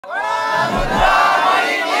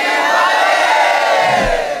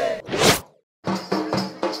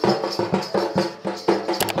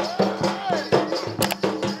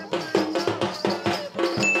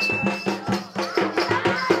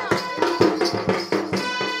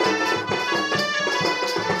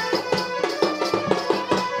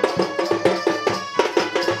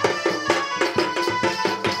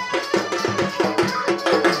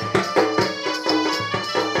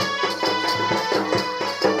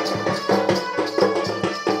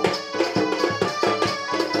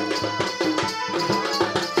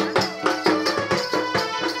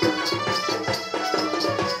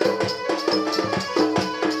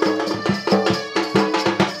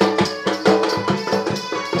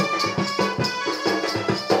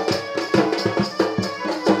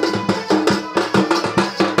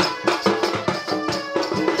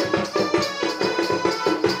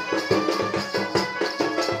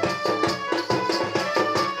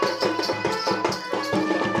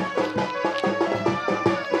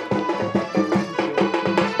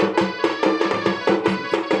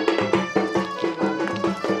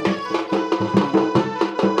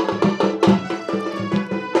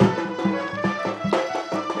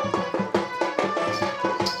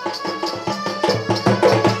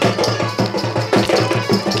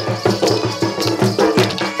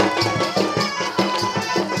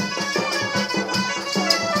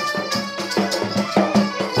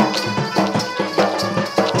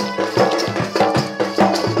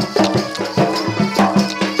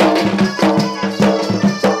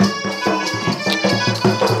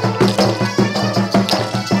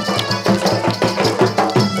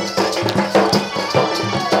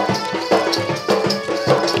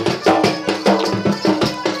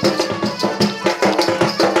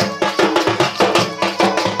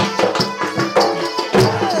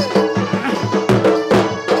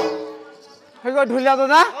ढुलिया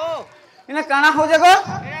दादा इने काना हो जागो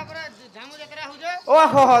ओ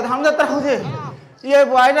हो हो धाम यात्रा हो जे ये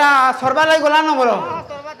बुआइना सरबा लाई गला न बोलो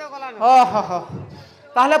ओ हो हो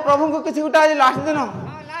ताहले प्रभु को किछि गुटा आज लास्ट दिन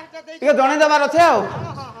ଟିକେ ଜଣେଇ ଦେବାର ଅଛି ଆଉ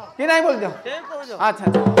କି ନାହିଁ ବୋଲଛ ଆଚ୍ଛା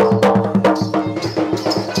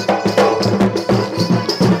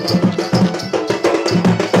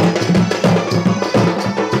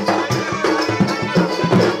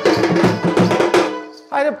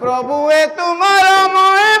अरे प्रभु ए तुमर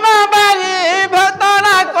महिमा बारी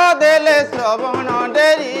भतरा को देले श्रवण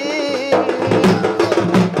डेरी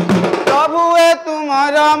प्रभु ए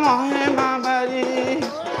तुमर महिमा बारी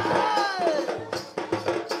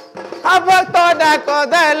भक्तटा को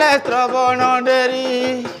देले श्रवण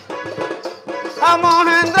डेरी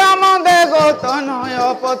महेन्द्र मदे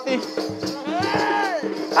गौतनयपति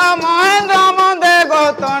महेन्द्र मदे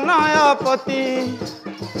गौतनयपति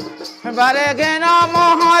बारे घेन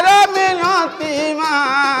मोहर मिनती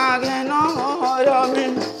माँ घेन मोहर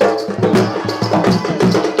मिन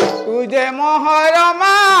तुझे मोहर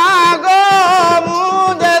मागो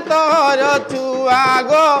मुझे तोर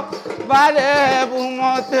छुआगो बारे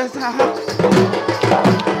बुमते सा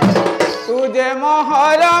तुझे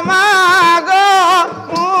मोहर मागो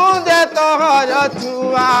मुझे तोर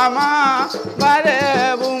छुआ माँ बारे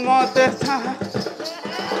बुमते सा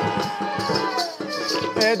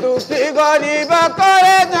दुखी गरीब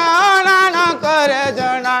करे जाना न करे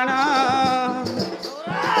जनाना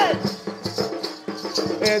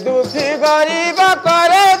दुखी गरीब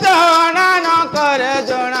करे जाना न करे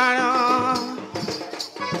जनाना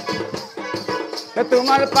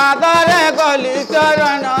तुम्हार पादरे गली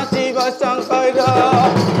चरण शिव शंकर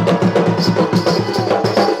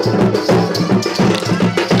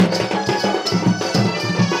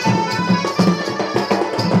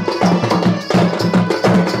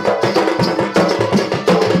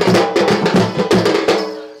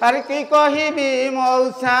अरे की कहबी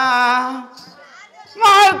मौसा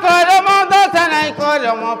मोर करम दशा नहीं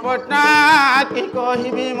करम पटना की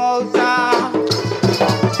कहबी मौसा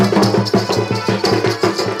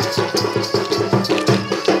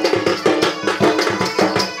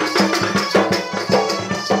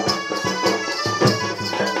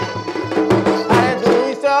अरे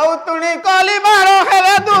दुई चौतुणी कली मारो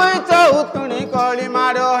हेले दुई चौतुणी कली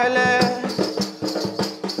मारो हेले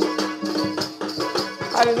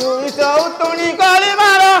अरे दुई चौतुणी कली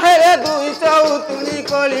मारो हेले दुई चौतुणी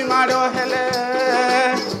कली मारो हेले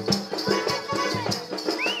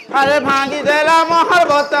अरे भांगी देला मोहर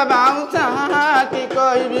बता बाउसा की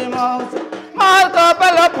कहबी मौसा मार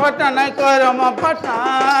कपाल फटा नहीं करम फटा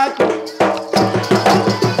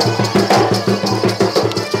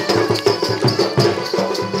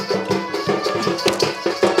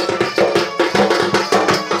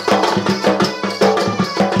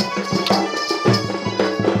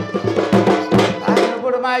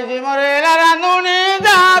माइजी मरेला रांधुनी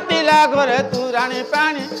जहाँ तिला घरे तू रानी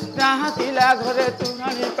पानी जहाँ तिला घरे तू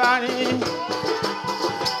रानी पानी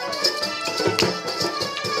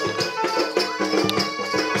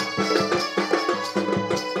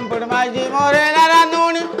माइजी मरेला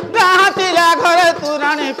रांधुनी जहाँ तिला घरे तू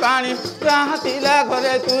रानी पानी जहाँ तिला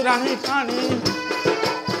घरे तू रानी पानी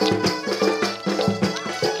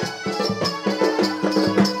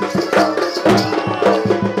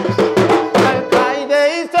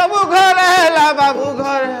बाबू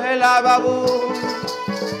घर हेला बाबू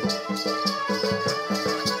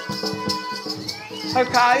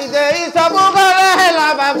खाई दे सब घर हेला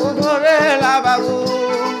बाबू घर हेला बाबू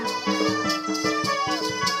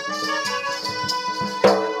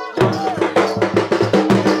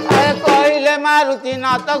अरे कहले मारुति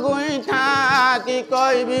ना तो गुईठा कि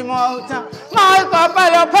कहबी मौसा मार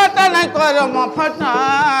कपाल फटा नहीं कर म फटा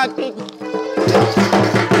कि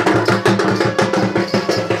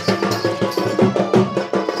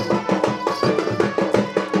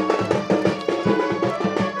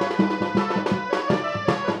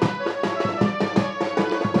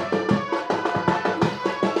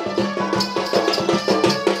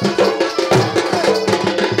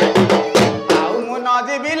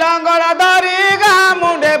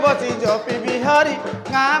जपी बिहारी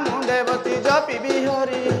गाँ मुंडे बसी जपी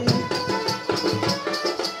बिहारी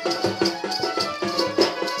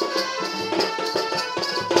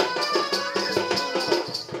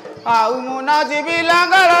आउ मुना जीवी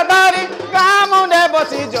लंगर धारी गाँ मुंडे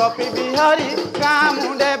बसी जपी बिहारी गाँ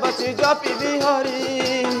मुंडे बसी जपी बिहारी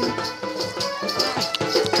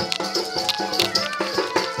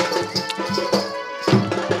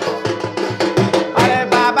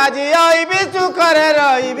बाबाजी आईबी सुखरे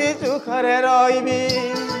रहीबी सुखरे रहीबी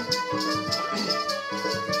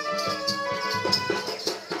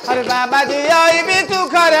अरे बाबाजी आईबी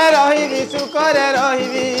सुखरे रहीबी सुखरे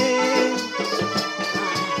रहीबी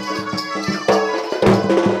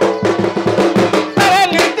अरे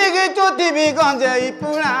नीति की चुती भी गंजेई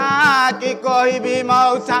पुणा कि कहबी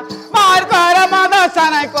मौसा मार कर मदसा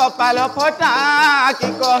नहीं कपाल फटा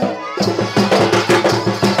कि कह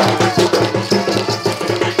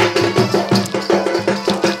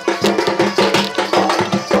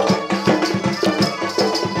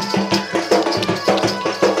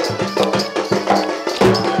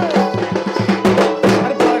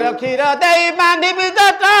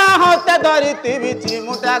धरती बिची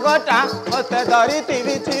मुठा गोटा होते धरती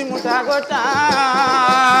बिची मुठा गोटा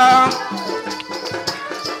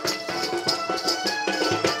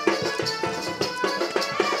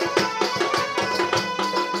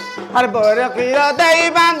हर बर खीर दे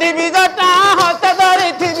बांधी जटा होते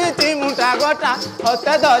धरती बिची मुठा गोटा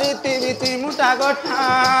होते धरती बिची मुठा गोटा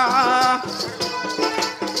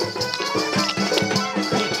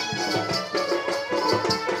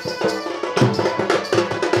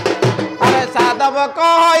साधव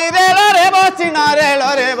कही रेल रे बसिना रेल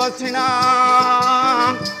रे बसिना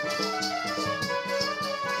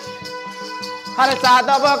अरे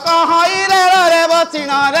साधव कही रेल रे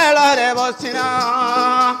बसिना रेल रे बसिना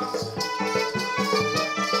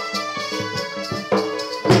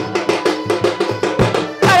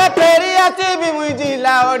अरे फेरी आसबी मुई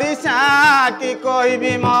जिला ओडिशा कि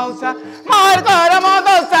कहबी मौसा मार कर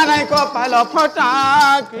मदसा नहीं कपाल फटा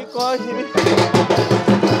कि कहबी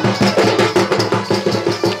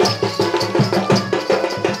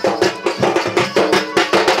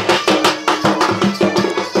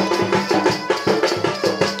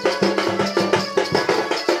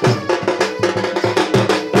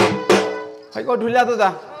ढुलिया तो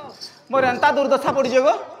मोर एंता दुर्दशा पड़ी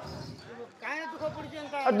गो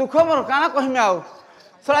दुख मोर काना कहमी आउ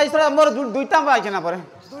सड़ा मोर दुईटा बाइक ना परे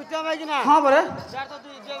हाँ परे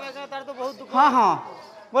हाँ हाँ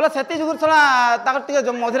बोले से सड़ा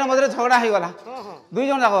मझे मझे झगड़ा हो गला दुई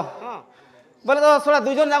जन जाक बोले तो सड़ा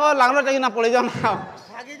दुई जन जाक लागल टेकिना पड़े जान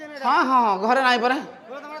हाँ हाँ घरे नाई परे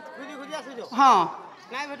हाँ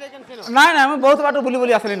ना ना मुझे बहुत बाट बुली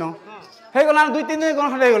बुली आसली न हो गलान दुई तीन दिन कौन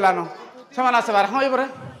खंडे हो गलान ସେମାନେ ଆସିବାର ହଁ ଏଇପରେ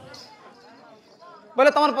ବୋଲେ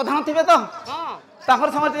ତମର ପ୍ରଧାନ ଥିବେ ତ ତାଙ୍କର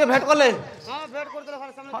ସାଙ୍ଗରେ ଟିକେ ଭେଟ କଲେ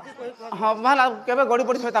ହଁ ଭଲ କେବେ ଗଡ଼ି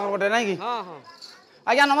ପଡ଼ିଥିବେ ତାଙ୍କର ଗୋଟେ ନାଇଁ କି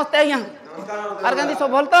ଆଜ୍ଞା ନମସ୍ତେ ଆଜ୍ଞା ଆର କେମିତି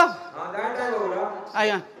ସବୁ ଭଲ ତ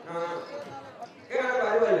ଆଜ୍ଞା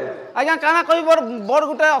ଆଜ୍ଞା କାଣା କହିବି ବଡ଼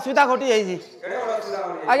ଗୋଟେ ଅସୁବିଧା ଘଟି ଯାଇଛି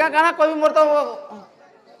ଆଜ୍ଞା କାଣା କହିବି ମୋର ତ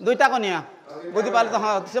ଦୁଇଟା କନିଆ ବୁଝିପାରିଲେ ତ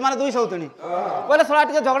ହଁ ସେମାନେ ଦୁଇ ସଉତୁଣୀ ବୋଲେ ଶଳା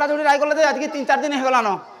ଟିକେ ଝଗଡ଼ା ଝଗଡ଼ି ଲାଗିଗଲେ ଯେ ଆଜିକି 3-4 ଦିନ ହେଇଗଲାନ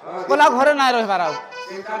बोला घरे ना रहिबार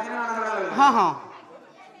हाँ हाँ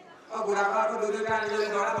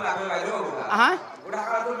हाँ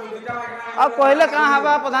कहले कहाँ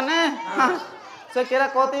हवा प्रधान हाँ से केरा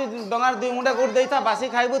कहती डंगार दुई मुंडा गुड़ देता बासी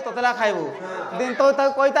खाइबू ततला खाइबू दिन तो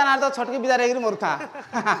कहता ना तो छटकी बिदा रेगिर मरुथा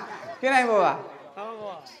कि नहीं बाबा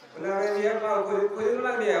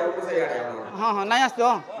हाँ हाँ नहीं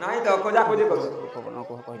आसतो नहीं तो खोजा खोजी करो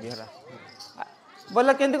कह दिहरा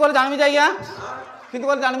बोले केंती कर जानबी आज्ञा केंती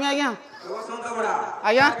कर जानबी आज्ञा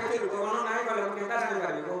आज्ञा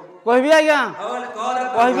कहबी आज्ञा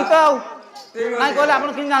कहबी तो नहीं कहले आप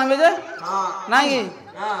जानबे जे नहीं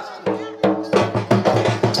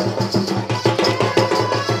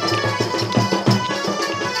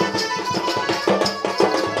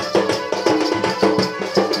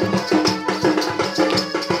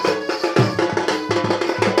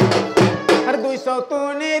दुई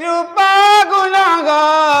सौतुनी रूपा गुना गा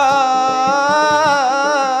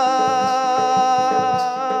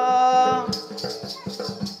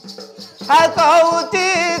कहती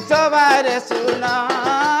सवारे सुना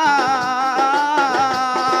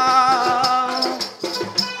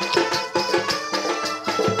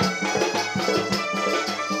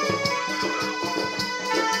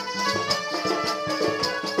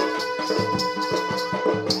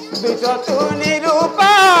दुई सौतुनी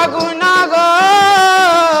रूपा गुना गा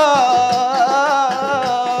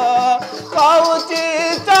कहती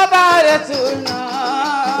सवारे सुना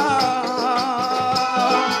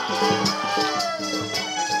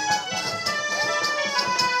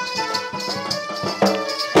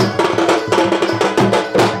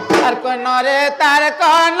नरे तार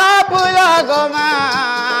कन फूल गोमा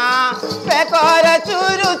पेकर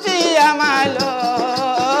चुरुची आमालो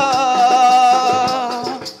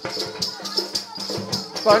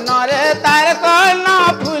कनरे तार कन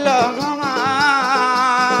फूल गोमा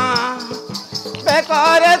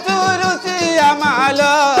पेकर चुरुची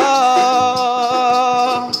आमालो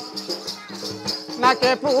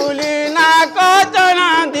नाके फूली ना कचना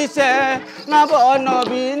दिसे नब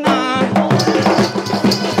नबीना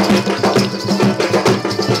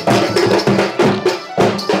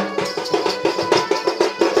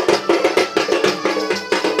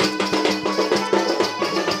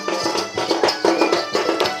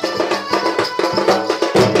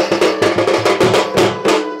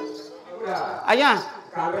आज्ञा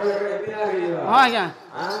हाँ आज्ञा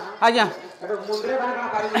आज्ञा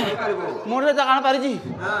मुंडे तो काण पारिजी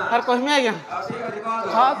यार कहमी आज्ञा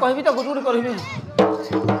हाँ कहबी तो गुट गुट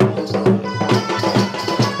करबी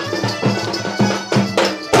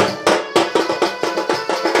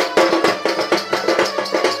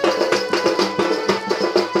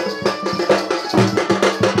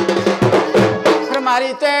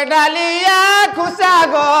मारीचे डालिया खुशा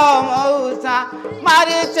गो मौसा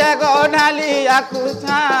मारीचे गो डालिया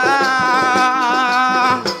खुशा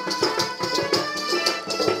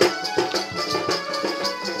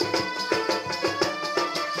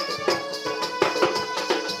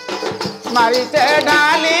मारीचे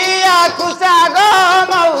डालिया खुशा गो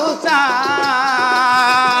मौसा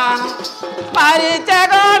मारीचे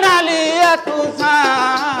गो डालिया खुशा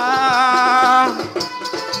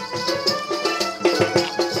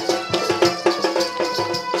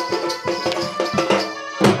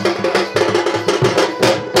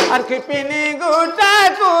पिनी गुटा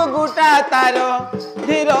को गुटा तारो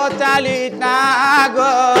धीरो चाली गो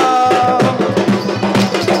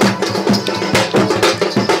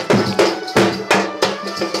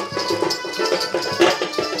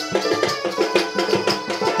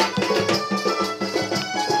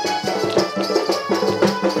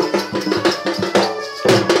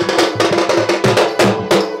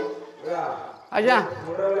आज्ञा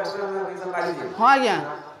हाँ आज्ञा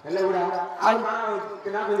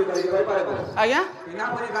आज्ञा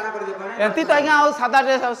एमती तो आज्ञा और सादा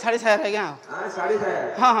ड्रेस साड़ी साया आज्ञा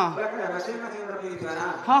हाँ हाँ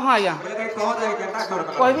हाँ हाँ आज्ञा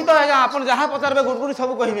कहबी तो आज्ञा आप जहाँ पचारे गुड़गुड़ी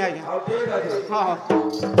सब कहमी आज्ञा हाँ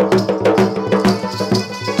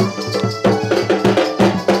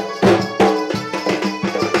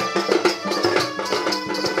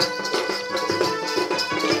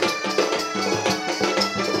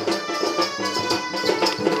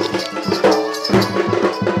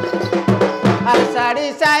हाँ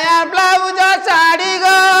साड़ी साया ब्लाउज साड़ी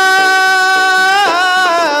गो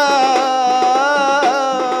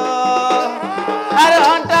अरे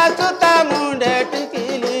हंटा सुता मुंडे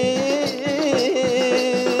टिकिली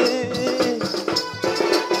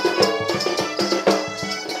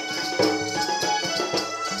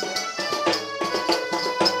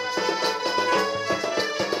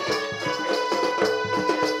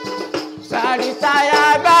साड़ी साया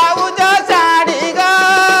ब्लाउज साड़ी गो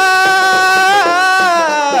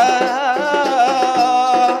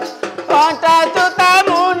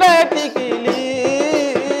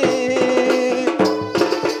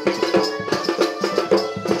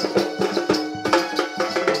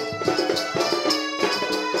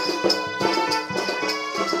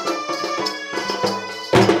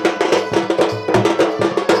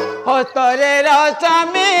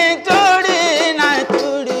ରଶ୍ମି ଚୁଡ଼ି ନା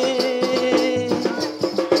ଚୁଡ଼ି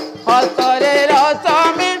ହସ୍ତରେ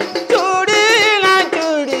ରଶ୍ମି ଚୁଡ଼ି ନା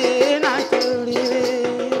ଚୁଡ଼ି ନା ଚୁଡ଼ି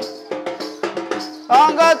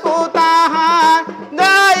ଅଙ୍ଗକୁ ତାହା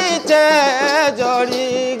ଗାଇছে ଯୋଡ଼ି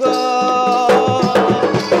ଗୋ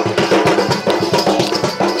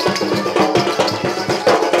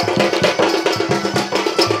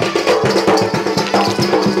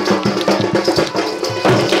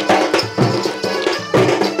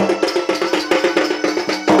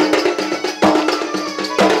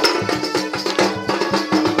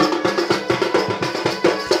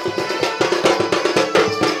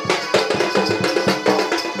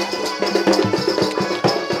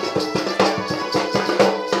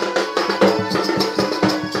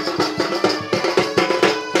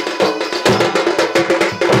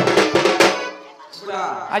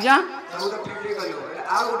आज्ञा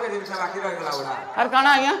आर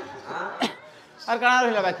काना आज्ञा आर काना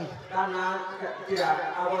रहिला बाकी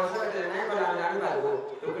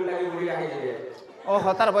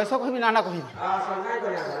ओहो तार बयस कहबी ना ना कहबी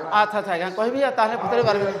अच्छा अच्छा आज्ञा कहबी ताहले पतरे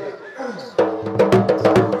बारे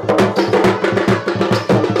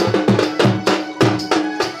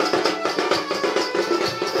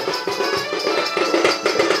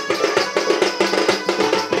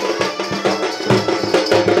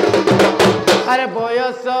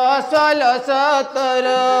बयस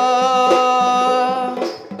 16-17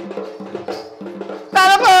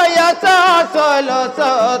 तार बयस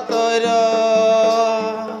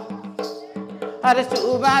 16-17 अरे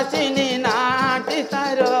सुबासिनी नाटी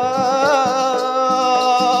तार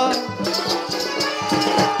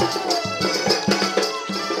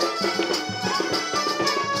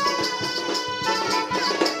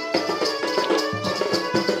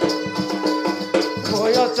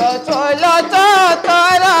बयस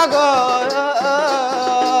 16-17 गो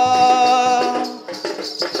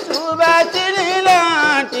सुबासिनी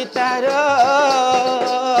नाटी तार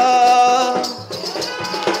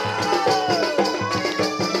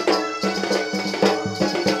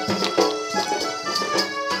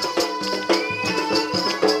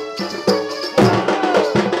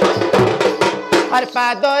अरे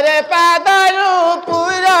पादरे पादनु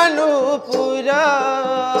पुरनु पुर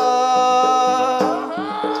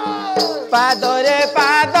पादरे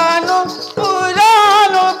पादनु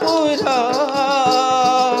पुरनु पुर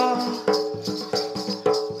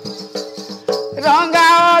रंगा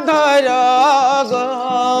धर गो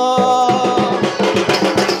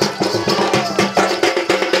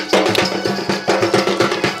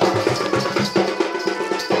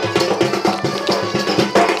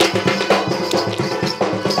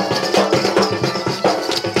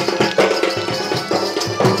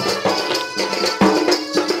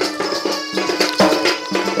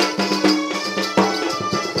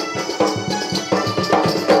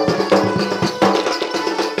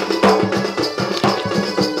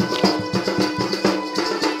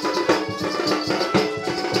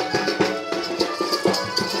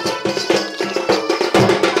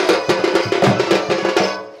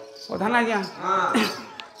प्रधान आज्ञा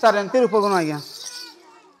सर एमती रूप गुण आज्ञा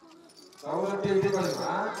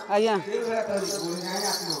आज्ञा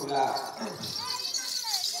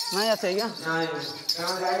नहीं आसे आज्ञा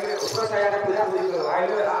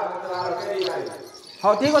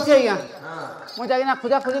हाँ ठीक अच्छे आज्ञा मुझे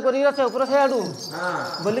खोजा खोजी कर ऊपर साइड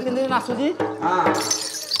बोली कि नासुची हाँ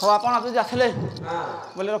आप आसले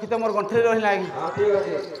बोले रखी मोर गंठे रहा आज्ञा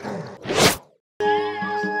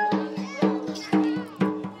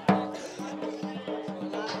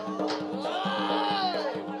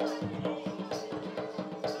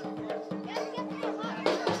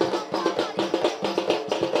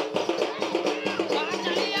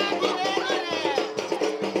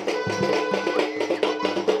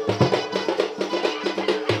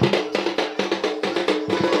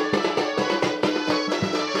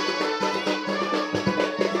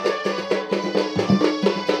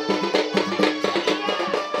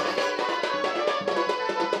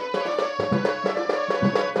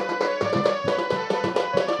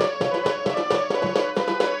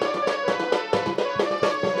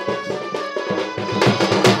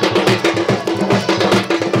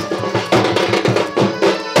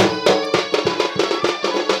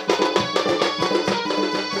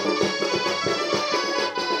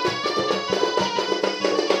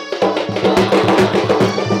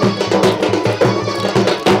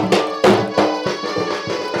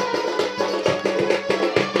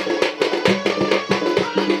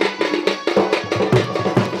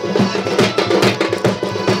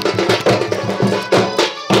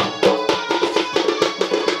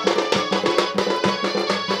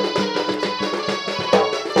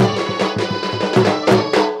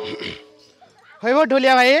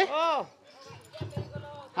ढोलिया भाई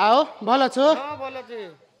आओ भल अच्छो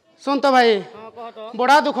सुन तो भाई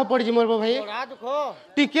बड़ा दुख पड़ी मोर भाई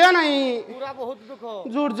टिके नहीं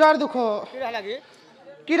जोरजार दुख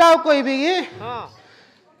किरा कहबी कि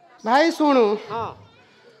भाई शुणु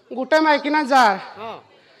गोटे माइकिना जार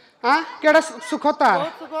हाँ केड़ा सुख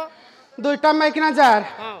तार दुईटा माइकिना जार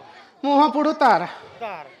मुह पुड़ू तार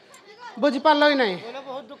बुझी पार्ल कि नहीं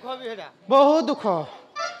बहुत दुख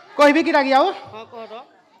कहबी कि रागी आओ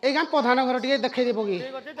এই গাঁ প্রধান ঘর টিকে দেখাই দেব কি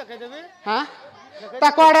হ্যাঁ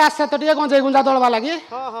তাকে আড়ে আসছে তো টিকে গঞ্জাই গুঞ্জা দলবা লাগি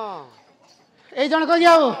এই জন কই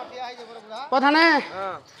যাও প্রধানে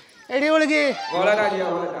এডি ওলগি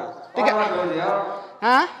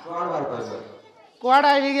হ্যাঁ কোয়াড়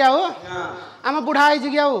আইবি যাও আমি বুড়া আইছি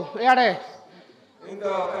যাও ইয়াড়ে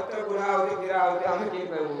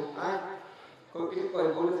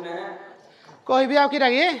কইবি আও কি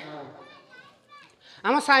রাগি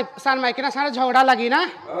आम सान माइकिना सारे झगड़ा लगी ना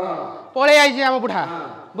पड़े आई आम बुढ़ा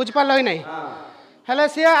बुझ पार्ल कि नहीं हेले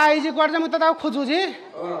सी आई कौन मुझे तो खोजुची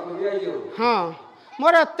हाँ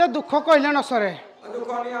मोर एत दुख कहले न सरे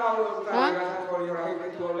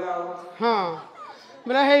हाँ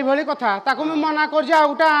बोले हे भली कथा ताको मैं मना कर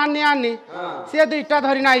गोटे आनी आनी सी दुईटा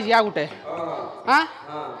धरी आई आ गोटे हाँ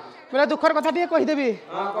बोले दुखर कथा टे कहीदेवी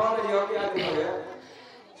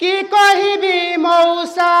कि कहबी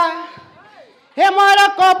मौसा हे मोर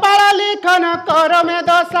कपाल लिखन कर में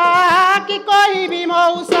दशा कि कहबी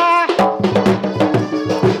मौसा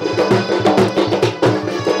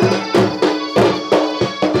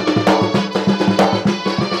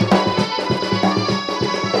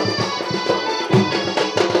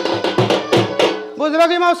बुझल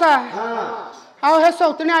कि मौसा आओ हे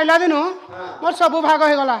सौतुनी आइला दिनु मोर सबु भाग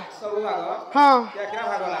हो गला हाँ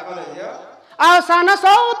आओ सान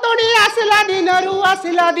सौतुनी आसिला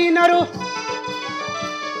दिनरु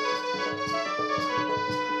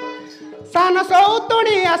सान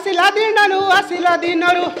सौतुणी आसिला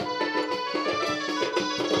दिनरु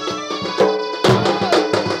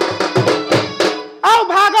आओ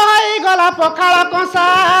भाग होई गला पखाल कंसा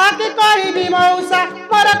कि कहबी मौसा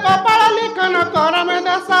मोर कपाल लिखन कर में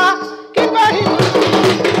दशा कि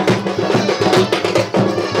कहबी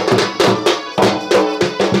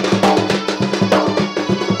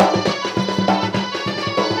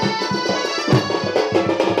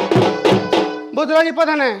बुझल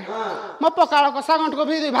प्रधान मो पकाल कषा गंठ को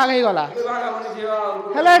भी भाग हो गला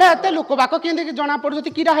हेले एडा एते लोक बाक केंदे जना पड़ जति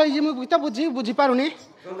कीड़ा होई मु तो बुझी पारुनी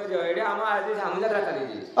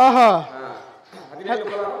ओहो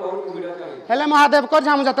हेले महादेव कर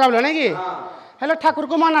झामु यात्रा बोल नहीं कि हेले ठाकुर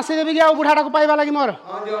को मन आसी देबी आ बुढ़ाटा को पाइबा लागि मोर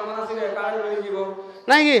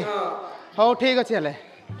नहीं कि हो ठीक अछि हेले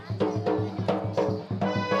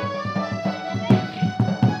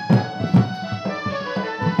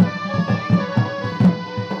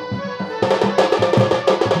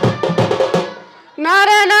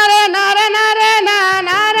नारे नारे नारे नारे ना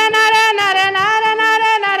नारे नारे नारे नारे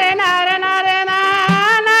नारे नारे नारे नारे ना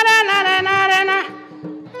नारे नारे नारे ना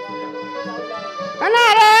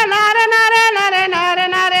नारे नारे नारे नारे नारे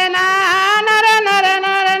नारे ना नारे नारे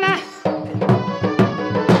नारे ना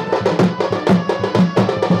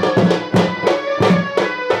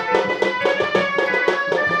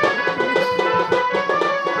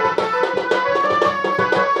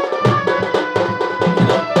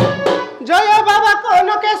जय बाबा कौन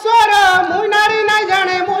के स्वर मुई नारी नहीं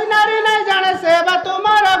जाने सेवा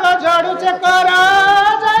तुमार गजड़ू चेकर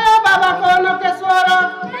जय बाबा कौन के स्वर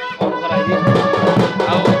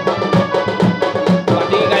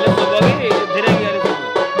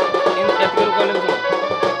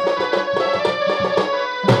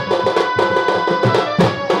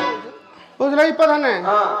बुझल प्रधान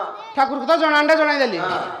ठाकुर को तो जनांडा जनाई देली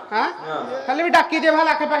हाँ खाली भी डाकी दे भाल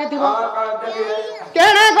आखे पाखे थिबो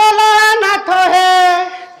केने गला नाथ हे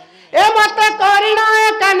ए मते करिण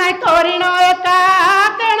एका नाही करिण एका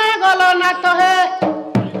केने गला नाथ हे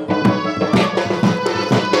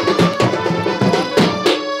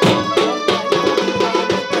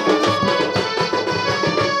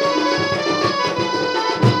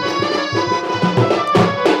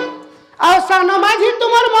आ सान माझी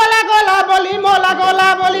तुमर मोला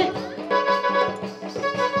गला बोली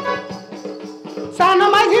सान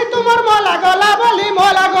माझी तुमर मोला गला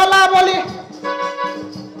बोली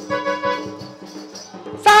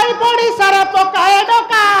सारी पड़ी सारा पकाए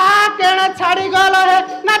डोका केने छाड़ी गल है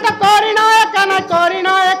ना तो करिण एका ना करिण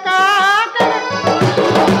एका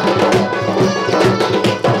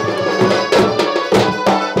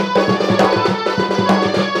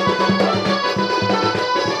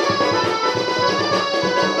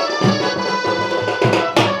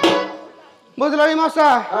बुझल मौसा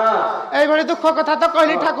ए दुख कथा तो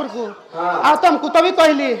कहली ठाकुर को आ तुमको तो भी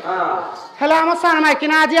कहली हेला हम सान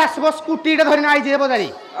माइकिना आज आसबो स्कूटी धरना आई जे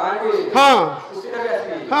बजारी हाँ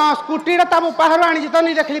हाँ स्कूटी तब बाहर आनी तो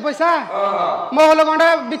नहीं देखली पैसा मोहल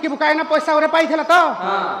गंडे बिकी बुकाई ना पैसा गोटे पाई तो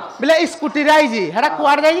बोले स्कूटी आई हेरा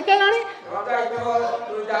कुआड़ जाई के जानी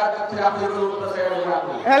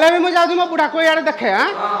हेले भी मुझे जाऊँ मो बुढ़ा को यार देखे हाँ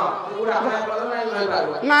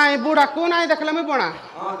नहीं बुढ़ा को नहीं देखले मुझे बना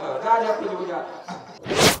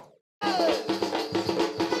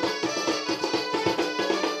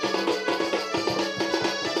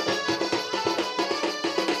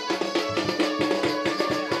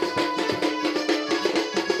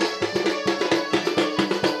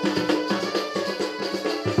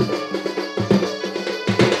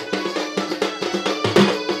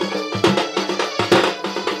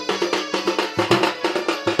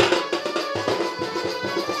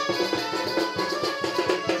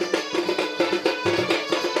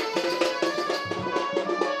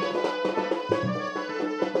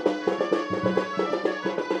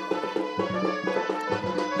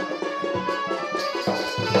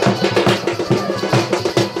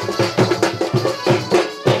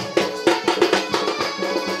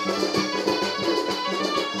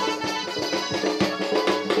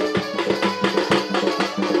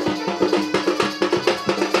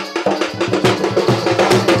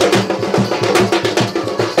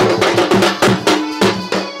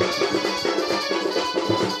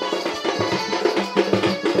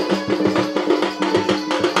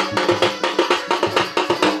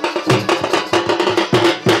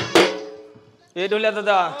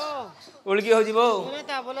दादा उल्की हो जीवो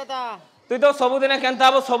तु तो सब दिन केनता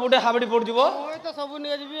हो सबुटे हाबड़ी पड़ जीवो तो सब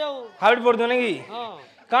निय जीवी आ हाबड़ी पड़ दोने की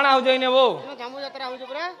काना हो जइने वो जामु यात्रा हो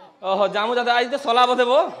जबरा ओहो जामु जात्रा आज तो सला बदे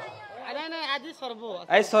वो अरे नहीं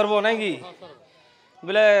आज सर्वो नहीं की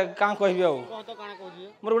बोले का कहबी आ तो काना कहजी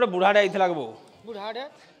मोर गोटे बुढ़ाडे आइथिला गबो बुढ़ाडे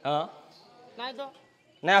हां नहीं तो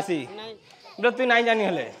नहीं आसी नहीं बोले तू नहीं जानी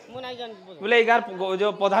हले मु नहीं जान बोले एगार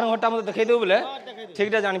जो प्रधान घटा मते देखै देबो बोले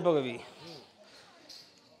ठीकटा जानी पगबी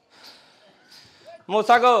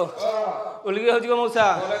मौसा को उलगी हो जिगो मौसा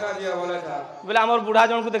बोले हमर बुढ़ा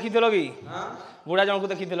जन को देखिथिलो की बुढ़ा जन को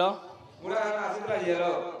देखिथिलो बुढ़ा ना आसितला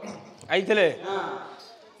जेलो आइथिले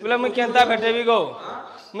बोले मैं केनता भेटेबी गो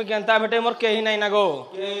मैं केनता भेटे मोर केही नहीं ना गो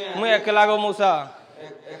मैं एकला गो मौसा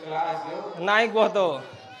एकला आसियो नाही को तो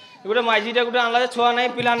गोटे माइजीटे गोटे आनला छुआ नहीं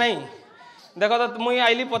पिला नहीं देखो तो मुई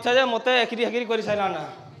आइली पछा जे मते एकरी हेकरी करि साइला ना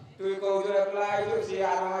तू कहू जो एकला आइलो से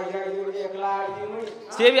आर माइजी आइलो एकला आइली मुई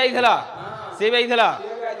से भी आइथला से भी आइथला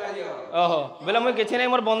ओहो बेला मुई किछि नहीं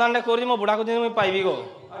मोर बंदान ने कोरी मो बुढ़ा को दिन मुई पाइबी गो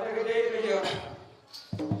अरे के दे दियो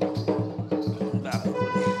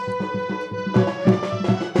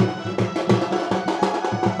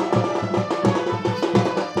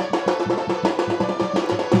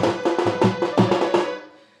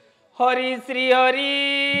हरि श्री हरि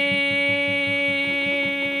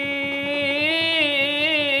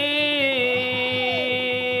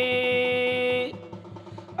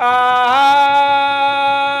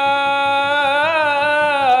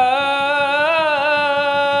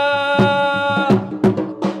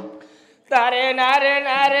तारे नारे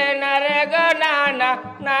नारे नारे गो नाना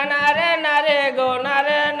नाना रे नारे गो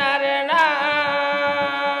नारे नारे ना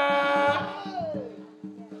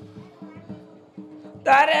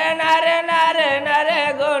तारे नारे नारे नारे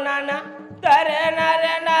गो नाना तारे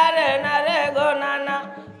नारे नारे नारे गो नाना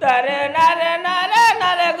तारे नारे नारे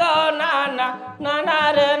नारे गो नाना नाना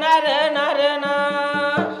रे नारे नारे ना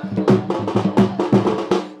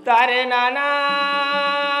तारे नाना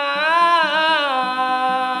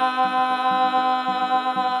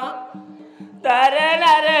तारे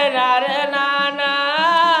नारे नारे नाना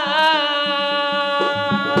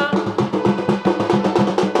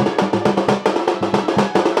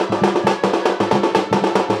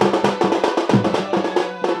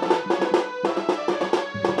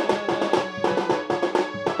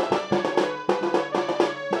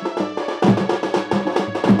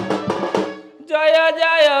जय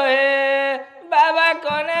जय हे बाबा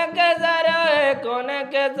कोने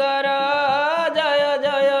के सर जय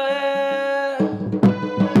जय हे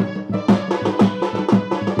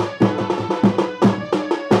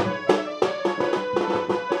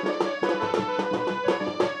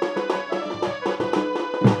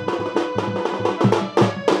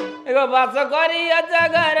एगो बास करियच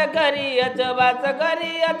घर करियच बास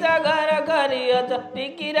करियच घर करियच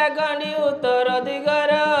टिकिरा गंडी उत्तर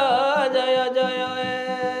दिगर जय जय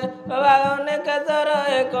हे बाबा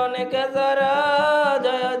कोने के सर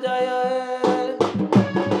जय जय हे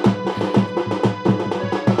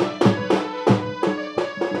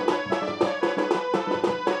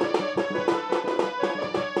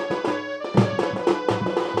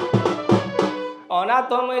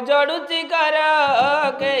तुम जड़ुची कर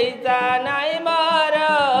कैसा नहीं मोर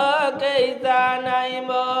कैसा नहीं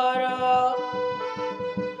मोर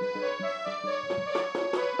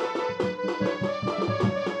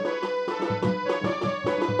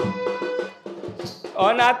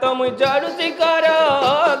ना तुम जड़ुची कर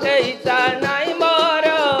कैसा नहीं मोर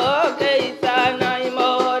कैसा नहीं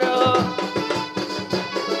मोर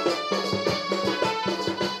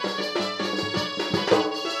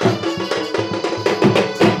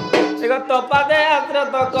तो पादे आत्र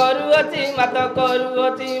तो करुअछि मत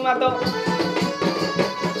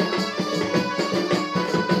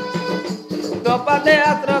तो पादे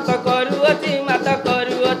आत्र तो करुअछि मत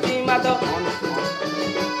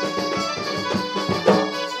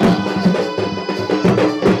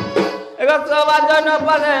एगो सवाजन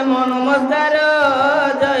पदे मन मस्तार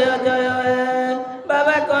जय जय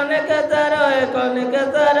बाबा कने के सर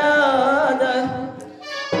जय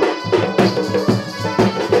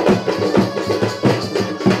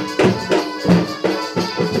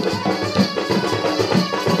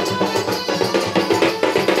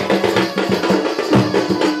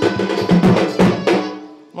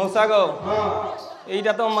मौसा गो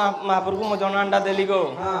यहीटा तो महापुर को जन अंडा देली गो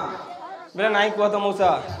बोले नहीं कह तो मौसा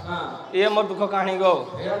ये मोर दुख कहानी गो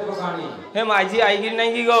हे माझी आईगी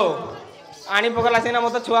नहीं की गो आनी पकला सीना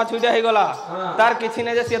मत छुआ छुईटा हो गला तार किसी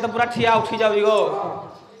नहीं सी तो पूरा ठिया उठी जाबी गो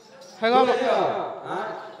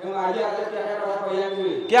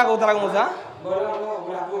क्या कहता रहा मौसा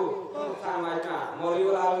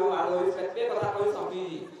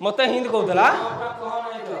मत हिंद कहला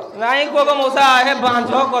नहीं कह मौसा हे बांझ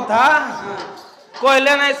कथा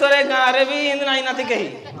कहले नहीं सर गाँव रे भी हिंद नहीं नाती कही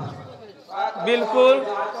बिल्कुल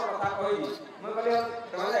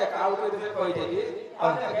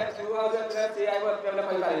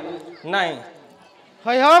नहीं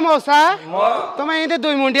हई हो मौसा तुम ये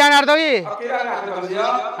दुई मुंडिया नार दो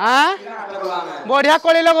हाँ बढ़िया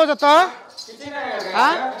कली लगो तो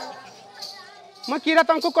हाँ मैं कीरा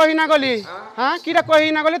तुमको कही ना गली हाँ कीरा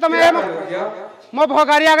कही ना गली तुम मो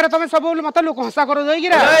भगारी आगे तुम सब मत लोक हंसा कर दो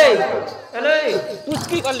कीरा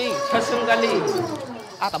पुचकी गली फसम गली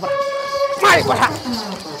आता बड़ा माई बढ़ा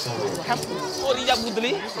मोरी जा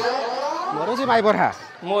बुदली मरो जी माई बढ़ा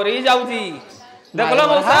मोरी जाउजी देखलो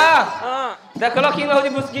मौसा देखलो कि होजी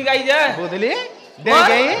पुचकी गाई जे बुदली दे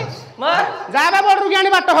गई मर जाबे बड़ रुगियानी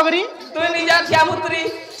बाट भगरी तू नहीं जा क्या मुत्री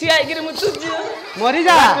छियाई गिर मुतुज मरी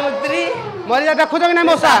जा मुत्री मरी जा देखो जग नहीं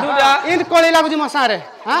मौसा इंद कोली लागुजी मौसा रे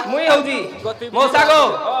हां मुई होजी मौसा गो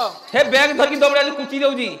हे बैग धर की दबड़ा कुची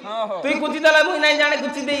देउजी तू कुची दला मुई नहीं जाने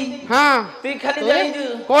कुची देई हां तू खाली जाई जु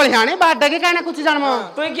कोली हानी बाट डगे काना कुची जानमो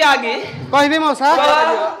तू क्या आगे कहबी मौसा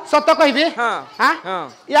सत्य कहबी हां हां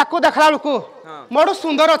याको देखला लुकु मोडू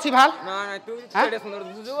सुंदर अछि भाल ना ना तू केडे सुंदर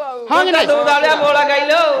दुजु हां नहीं दुधालिया बोला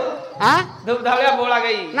गाइलो हां दुधालिया बोला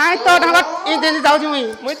गई नहीं तो ढंग इ दिन जाउजी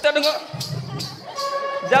मुई तो ढंग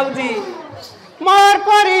जाउजी मोर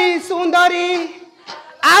परी सुंदरी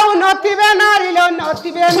आउ नथिबे नारी लो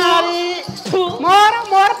नथिबे नारी मोर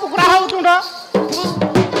मोर पुकरा हउ तुंड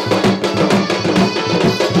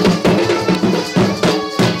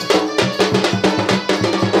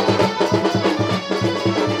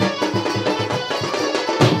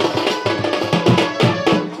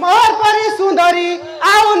मोर परी सुंदरी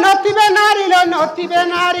आउ नथिबे नारी लो नथिबे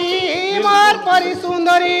नारी मोर परी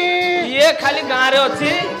सुंदरी ये खाली गाँव रे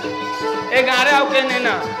अच्छी ए गाँव रे आउ के नहीं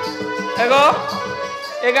ना एगो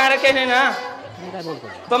ए गाँव रे के नहीं ना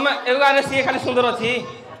तुम ए गाँव रे सी खाली सुंदर अच्छी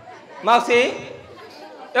मौसी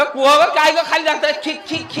ए कुआ काई को खाली जानते खिक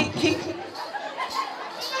खिक खिक खिक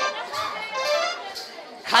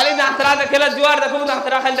खाली नातरा देखेले जुआर देखो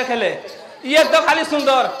नातरा खाली देखेले ये तो खाली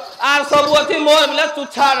सुंदर आर सब अच्छी मोर मिले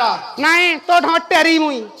तुछारा नहीं तो ढोट टेरी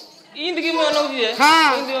मुई इंदगी में नौजी है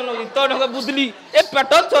हां इंदगी में नौजी तो ढंग बुदली ए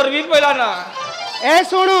पेटो चर्बी पइला ना ए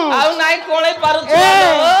सुनु आउ नाइ कोळे पारु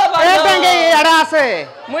ए बेंगे एड़ा से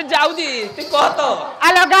मु जाउजी ती कह तो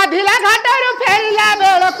आलो गाधिला घाटरु फेरिला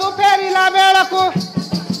बेलकु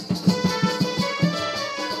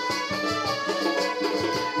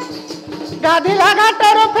गाधिला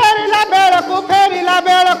घाटरु फेरिला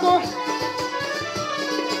बेलकु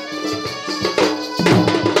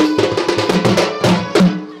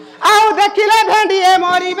आउ देखिले भेंडिए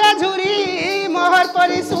मरिबे झुरी मोहर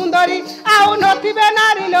परी सुंदरी आउ नथिबे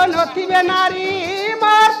नारी लो नथिबे नारी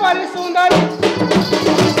मोहर परी सुंदरी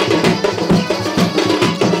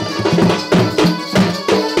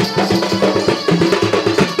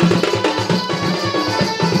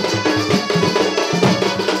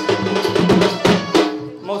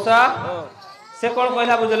मौसा से कोन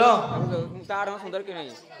कहला बुझलो तार सुंदर के नहीं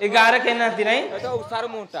ए गारे के नाती नहीं तो उसार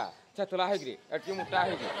मोटा चतला है कि एटकी मुट्टा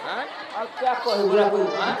है कि हां अब क्या कहबुला तू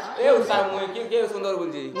हां ए उसा मुए के सुंदर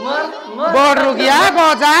बोलजी बड़ रुगिया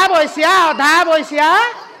गजा बसिया आधा बसिया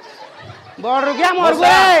बड़ रुगिया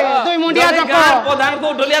मरबे दुई मुंडिया जक गार प्रधान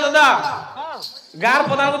को ढोलिया दादा गार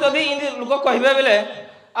प्रधान को जदी इन लोग कहबे बेले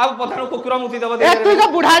अब प्रधान कुकुर मुति दब दे ए तू तो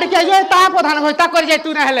बुढ़ाड़ी के जो ता प्रधान होता कर जाय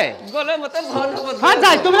तू रहले गले मते भल हां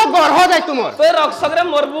जाय तुम गढ़ हो जाय तुमर तो रक्षक रे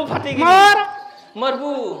मरबू फाटी गी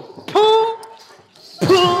मरबू फू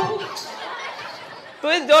फू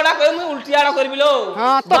तू जोड़ा कह मु उल्टियाड़ा करबिलो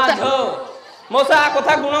हां तो मोसा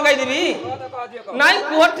कथा गुण गाई देबी नाही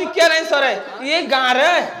कुह टिके नाही सरे ये गां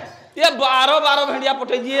रे ये 12 भेंडिया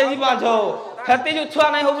पठे जी जी बांधो खती जो छुआ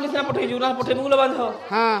नहीं हो बोली ना पठे जुना पठे मुगलो बांधो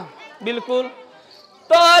हां बिल्कुल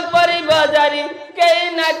तोर परी बाजारी के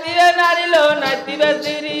नाती रे नारी लो नाती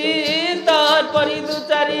बेसिरी तोर परी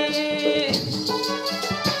दुचारी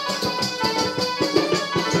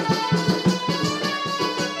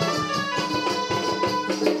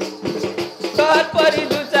तोर परी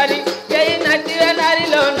दुचारी के नाती रे नारी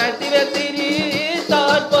लो नाती बेसिरी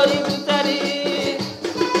तोर परी दुचारी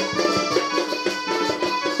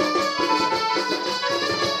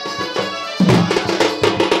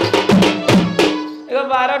एगो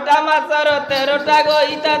 12टा मासर 13टा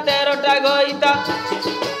गईता 13टा गईता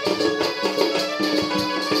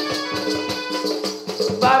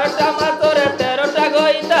 12टा मासर 13टा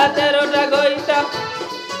गईता 13टा गईता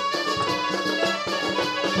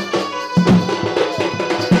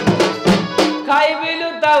खाई बिलु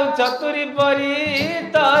ताऊ चतुरी परी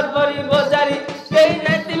तोर परी बजारी केई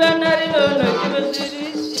नातिबा नारी लो नातिबा सिरी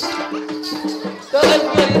तोर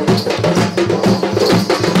परी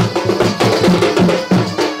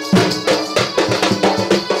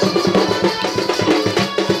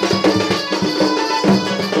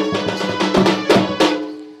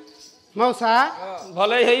मौसा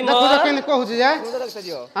भले हेई देखो मोर केने कहू जे सुंदर लगता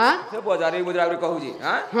जियो हां से बाजारी मुद्रा रे कहू जी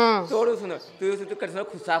हां हां थोड़ो सुंदर तू कड़सन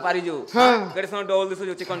खुसा पारी जो हां कड़सन डोल दिसो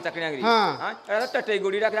जो चिकन चकनी आगरी हां हां अरे टटे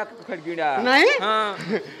गुडी राख खड़गीडा नहीं हां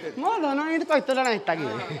मो धन इ कहतला नहीं तागी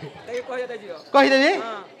ते कह जाता जियो कहि देबी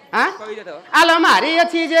हां कह जाता आलो मारी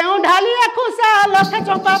अछि जे ढालिया खुसा लख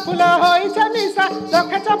चंपा फूल होई छ मिसा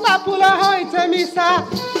लख चंपा फूल होई छ मिसा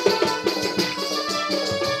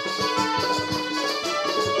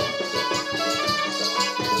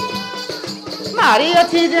मारी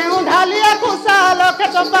अछि जे ढालिया खुसा लख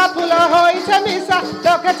चंपा फूल होई छ मिसा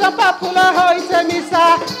लख चंपा फूल होई छ मिसा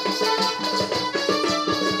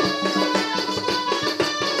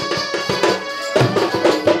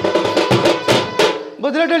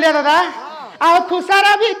बुझलो डोलिया दादा आ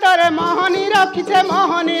खुसारा भीतर मोहनी रखिछे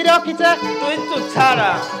तुई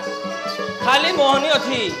चुछाड़ा खाली मोहनी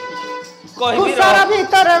अछि कहबी खुसारा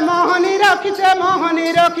भीतर मोहनी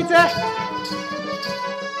रखिछे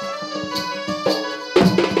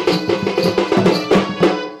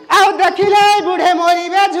आउ देखिले बुढ़े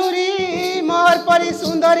मोरीबे झुरी मोर परी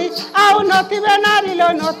सुंदरी आउ नथिबे नारी लो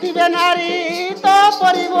नथिबे नारी तो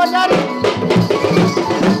परी बजारी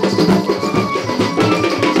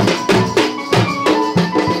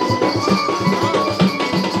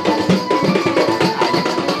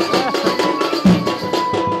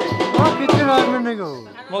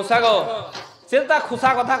मौसा गो से ता खुसा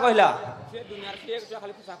कथा कहला से दुनिया के एक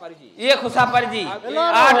खाली खुसा पारी जी ये खुसा पारी जी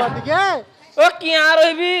के ओ किया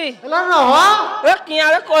रहबी एला न हो ओ किया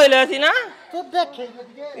रे कहले छी ना तू देखे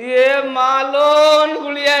ये मालोन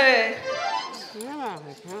गुलिया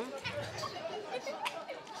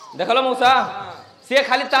देखलो मौसा से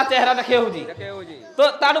खाली ता चेहरा देखे हो जी तो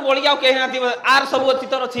ताडू बढ़िया के नाती आर सब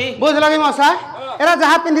चितर अछि बुझ लगी मौसा एरा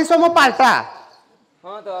जहा पिंधी सो मो पाल्टा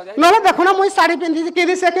हां तो नले देखो ना मुई साड़ी पिंधी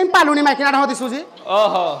केदी से केन पालुनी माइकिना रहो दिसुजी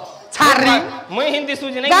ओहो छारी मुई हिंदी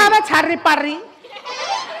सुझी नहीं गावे छारी पारी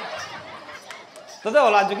तो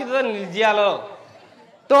ओला जुकी तो निर्जियालो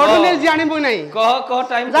तोड़ ने जानी बु नहीं कह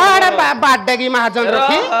टाइम जा रे बर्थडे की महाजन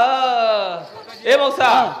रखी ए मौसा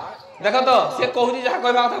देखो तो से कहू जी जहा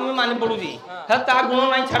कहबा କଥା मुई मानि पडू जी ह ता गुण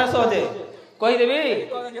नहीं छाड़ सहजे कहि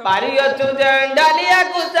देबी पारी अचु जंडालिया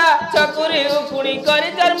कुचा चकुरी उकुणी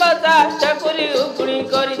करी चरबसा चकुरी उकुणी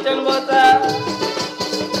करी चरबसा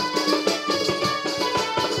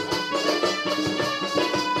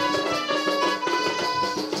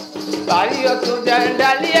पारी अचु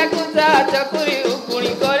जंडालिया कुचा चकुरी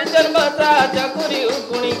उकुणी करी चरबसा चकुरी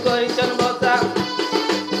उकुणी करी चरबसा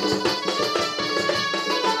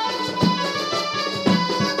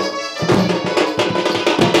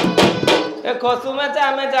खसु में जा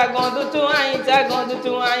गंदु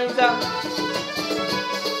चुआईचा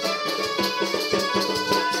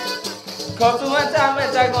खसु में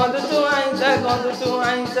जा गंदु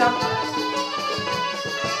चुआईचा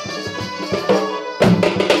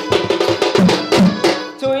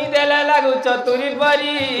लागू चतुरी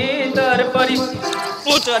परी तोर परी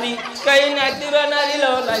पुचरी कहीं नाचिबे नारी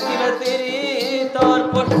लो नाचिबे तेरी तोर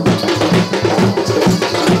पर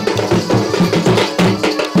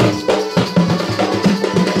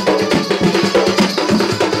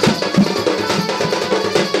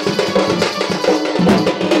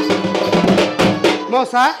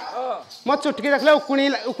मौसा मो चुटकी देखले उकुणी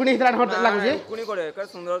उकुणी हितरा लागुजे उकुणी करे कर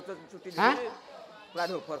सुंदर छुट्टी हां पूरा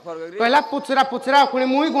फर फर गरी पहिला पुचरा पुचरा उकुणी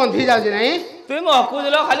मुई गंधी जाउजे नहीं तुई महकू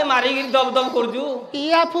दिलो खाली मारी गिरी दब दब करजू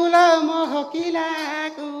इया फूल महकिला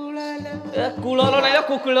कुळल ए कुळलो नाही रे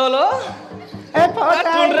कुकळलो ए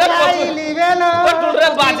फोटा आईली बेलो टुडरे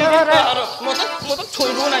बाजी मत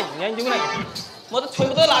छोइबो नाही जानिजु नाही मत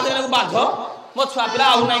छोइबो तो लादे ना बाध मो छुआ पिला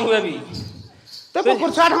आउ नाही हुए भी तो कुकुर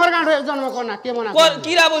छाट हमर गांड जन्म कोना के मना को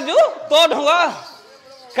कीरा बोलजू तो ढंग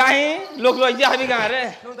काहे लोग लइजे हाबी गां रे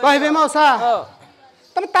कहबे मौसा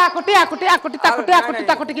तुम ताकोटी आकोटी आकोटी ताकोटी आकोटी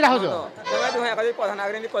ताकोटी किरा होजो तमे तो है कली प्रधान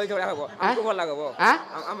आगरे कली छोड़ा हबो हमको भल लागबो हां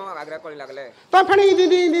हम आगरे कली लागले तो फणी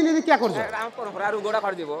दी क्या करजो हम परंपरा रुगोडा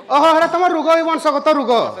कर दिबो ओहो हरा तुम रुगो वंशगत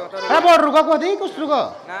रुगो हरा बड़ रुगो को दी कुछ रुगो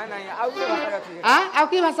ना नहीं आउ के भाषा अछि हां आउ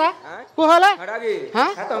की भाषा कोहला हडागी हां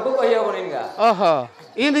तुमको कहि हबो नैगा ओहो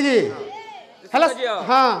इंदी जी हेलो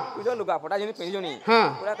हां जो लुगा फटा जिनि पिनि जोनी हां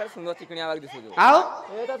पूरा कर सुंदर चिकनी आवाज दिसु जो आओ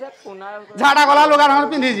ए तो से पुना झाड़ा गला लुगा हम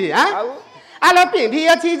पिंधी जी हां आउ आलो पिंधी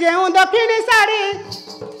अछि जेउ दक्षिणी साड़ी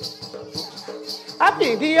आ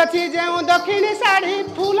पिंधी अछि जेउ दक्षिणी साड़ी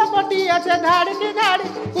फूल पटी अछि धाड़ी की धाड़ी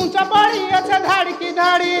ऊंचा पड़ी अछि धाड़ी की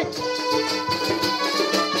धाड़ी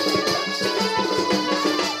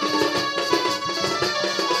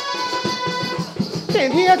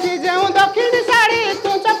पिंधी अछि जेउ दक्षिणी साड़ी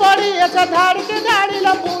ऊंचा पड़ी अछि धाड़ी की धाड़ी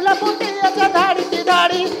ला फूल पटी अछि धाड़ी की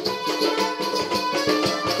धाड़ी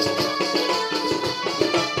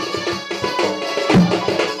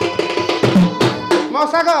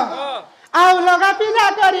मौसा गो आउ लगा पिजा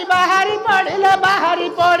करी बाहरी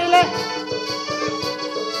पड़िले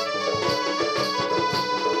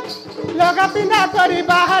लगा पिजा करी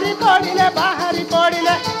बाहरी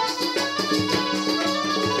पड़िले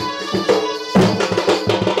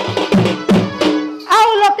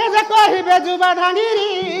आउ लोके जे कहिबे जुबा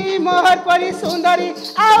ढांगिरी मोहर परी सुंदरी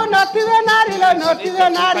आउ नथिबे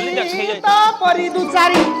नारी तो परी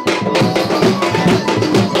दुचारी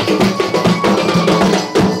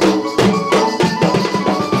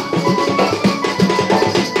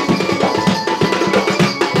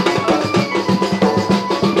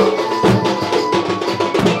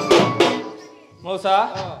मौसा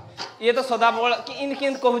ये तो सदा बोल कि इन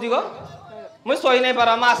किन कहू जी गो मुई सोई नहीं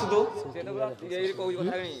पारा मास दू से तो यही कहू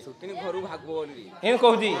কথা नहीं किनि घरु भागबो बोली इन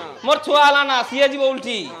कहू जी मोर छुआ आला ना सिए जीव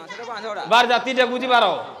उल्टी से तो बांधोड़ा बार जाति डेगु जी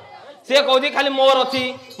बारो से कहू जी खाली मोर अछि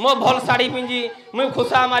मो भल साड़ी पिंजी मुई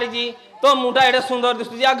खुसा मारी जी तो मुटा एडे सुंदर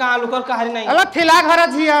दिसु जी गां लोकर कहानी नहीं अला थिला घर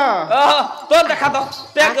झिया तोर देखा तो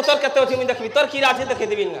तोर केते अछि मुई देखबी तोर कीरा अछि देखे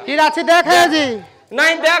देबी ना कीरा छी देखे जी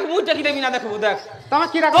नहीं देख मुई टेकी देबी ना देखबू देख तमा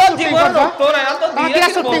कीरा तो जीवन तोर है तो तमा कीरा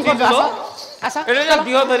शूटिंग कर दो आसा एडे जा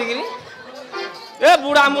दियो धरी गिरी ए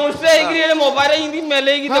बुढ़ा मुंसे गिरी मोबाइल हिंदी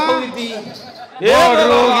मेलेगी देखो दी ए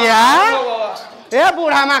रो गया ए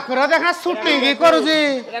बुढ़ा माखरो देखा शूटिंग ही करू जी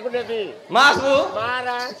मासु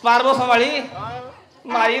पारबो संभाली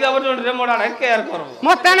मारी दब जोंडरे मोड़ा रे केयर करो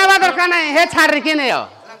मते नेबा दरकार नहीं हे छाड़ के नहीं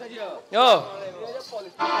यो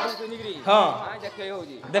हां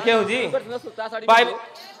देखे हो जी पाइप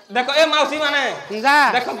देखो ए मौसी माने जा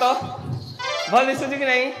देखो तो भल दिसु जी कि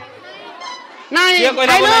नहीं नहीं ये कोई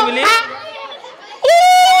ना नहीं मिली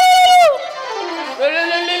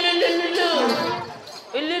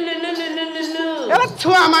ए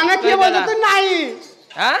छुआ माने के बोल तो नहीं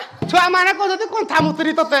हां छुआ माने को तो कोन था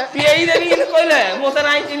मुतरी तते यही देबी इन कोइले मोसा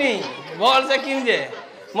नाही चिनी भल से किन जे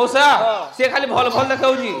मोसा से खाली भल भल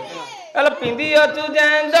देखाउ जी एल पिंदी अचु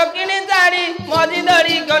जान दकिनी साड़ी मजी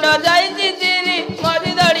दड़ी गड जाई चिचिरी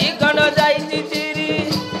मजी दड़ी गड जाई चिचिरी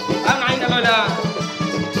आ नाही ना लला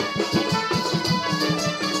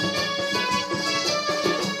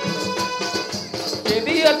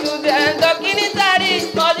पिंदी अचु जान दकिनी साड़ी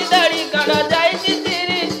मजी दड़ी गड जाई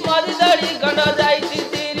चिचिरी मजी दड़ी गड जाई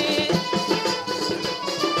चिचिरी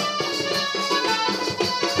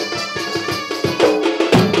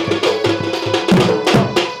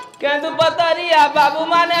केंदु पतरिया बाबू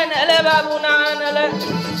माने नेले बाबू ना नेले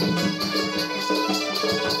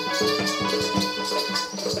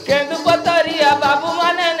केंदु पतरिया बाबू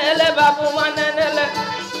माने नेले बाबू माने नेले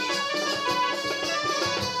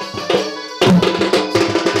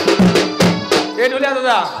ए ढोलिया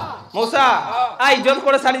दादा मौसा आई इज्जत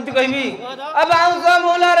कोड़े साड़ी ती कहबी अब आउस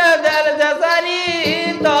मूल रे देल जसारी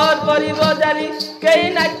तोर परी बजारी केई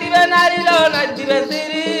नाचिबे नारी लो नाचिबे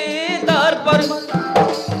सिरी तो कर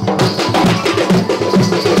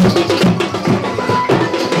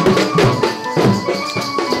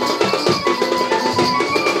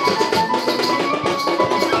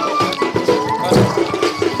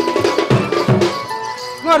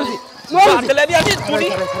मरुजी चले भी आती चूड़ी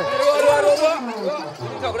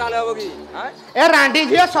झगड़ा ले होगी हां ए रांडी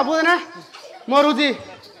जी सब ना मरुजी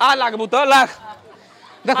आ लागबू तो लाग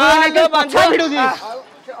देखो नहीं के पछा भिडू जी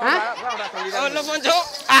हां ओलो पंजो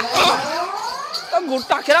तो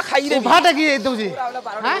गुट्टा खेरा खाई रे भाटे की दउ जी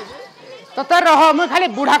हां तो तर रह मैं खाली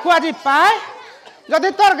बुढ़ा को आज पाए जदि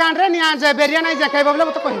तोर गांड रे निया जे बेरिया नहीं जे कहबो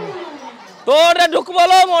बोले तो कहबी तोरे ढुक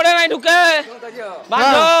बोलो मोड़े नहीं ढुके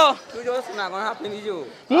बांधो तू जो सुना गना पिनी जो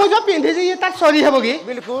मु जो पिंधी जी ता सॉरी हेबोगी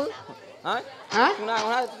बिल्कुल हां हां सुना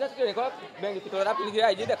गना के को बैंक तोरा पिनी जे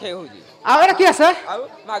आई जे देखे हो जी आवर की আছে आउ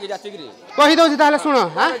मागी जाती गिरी कहि दउ जी ताले सुनो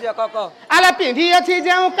हां क आला पिंधी अछि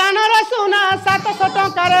जेउ कानर सुना 700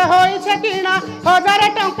 टका रे होई छे किना 1000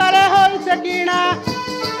 टका रे होई छे किना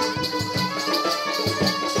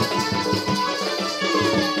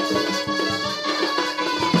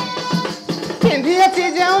पिंधी अछि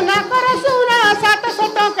जेउ ना कर सुना 700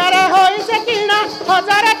 टका रे होई छे किना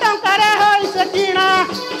 1000 टका रे होई छे किना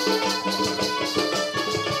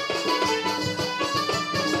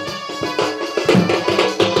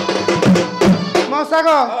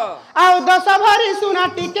मौसागो आउ 10 भरी सुना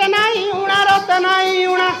टिके नाही उणा रत नाही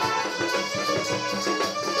उणा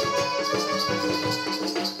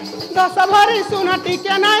 10 भरी सुना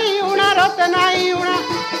टिके नाही उणा रत नाही उणा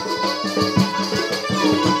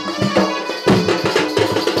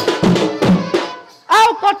आउ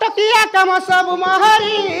कटकिया काम सब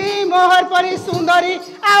महरी मोहर परी सुंदरी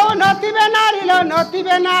आउ नतिबे नारी लो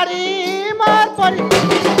नतिबे नारी मोहर परी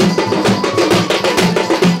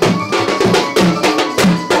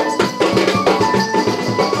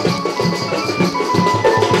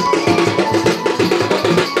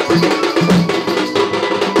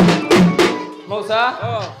मौसा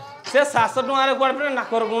से 700 टका रे कोड पे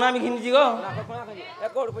नाकर गुणा भी घिन जी गो ए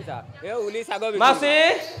कोड पैसा ए उली सागो मासी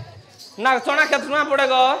ना चना केतना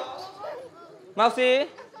पड़ेगा मासी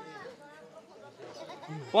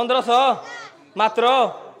 1500 मात्र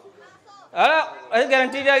अरे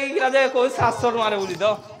गारंटी जागी कि राजे कोई 700 टका रे बोली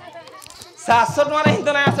दो 700 टका रे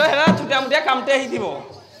हिंतो ना आसो हेरा छुटिया मुटिया कामटे ही दिबो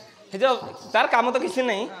हे जो तार काम तो किसी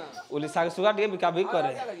नहीं ओली साग सुगा टे बिका भी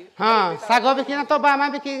करे हां सागो बिकिना तो बामा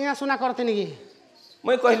बिकिना सुना करथिनी की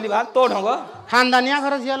मैं कहली बा तो ढंग खानदानिया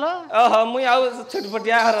घर जियलो ओहो मुई आउ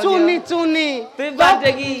छटपटिया हर चुनी चुनी तू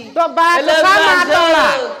बाटेगी तो बात सा मातोला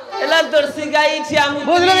एला दर्शी गाई छिया मु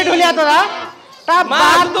बुझलो की ढुलिया तोरा ता मां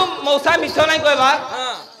बात तू मौसा मिछो नहीं कहबा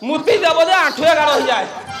मूर्ति देबो दे आठुए गाड़ हो जाए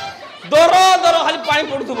दरो दरो खाली पानी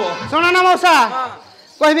पड़ुथबो सुनो ना मौसा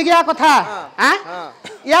कहबी क्या कथा हां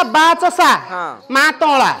या बात सा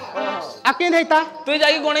मातोला आके देता तू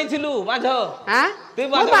जाई गणई थिलु माझो हां तू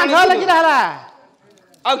बांधो लगी रहला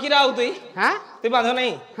आ किरा आउ तुई हां तू बांधो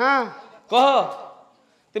नहीं हां कह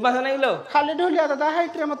तू बांधो नहीं लो खाली ढुलिया दादा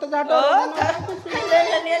हाइट रे मत जाटो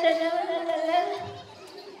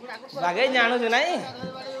लागे जानू छु नहीं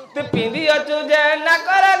तू पिंदी अचु जे ना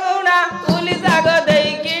कर गुणा उली साग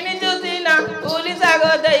देई किनी चुसीना उली साग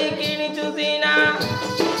देई किनी चुसीना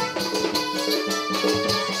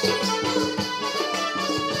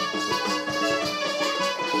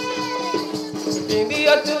पिंदी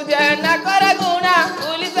अचु जे ना कर गुणा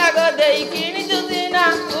उली साग देई किनी चुसीना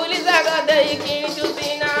उली साग देई किनी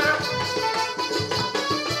चुसीना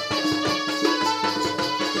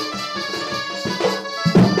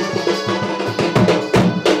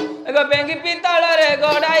एगो बेंगी पितल रे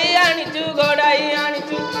गड़ाई आनिचु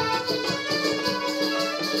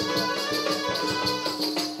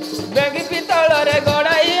बेंगी पितल रे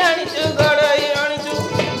गड़ाई आनिचु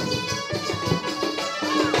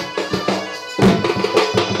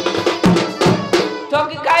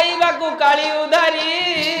ठकी खाइबा को काली उधारी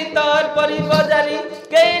तोर परी बजारी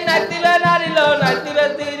के नातिबे नारी लो नातिबे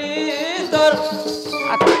तिरी तोर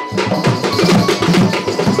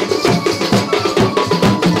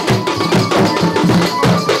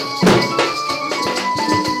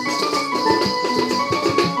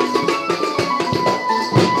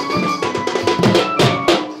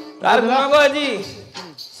तार गुणगो जी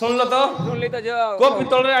सुन लो तो को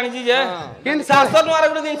पितल रे आनी जी जे केन 700 टका रे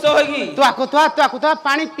गुटे दिन सो होगी तो आको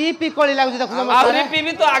पानी पी पी कोली लागु देखु आउरी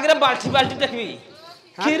पीबी तो आगरे बाल्टी बाल्टी देखबी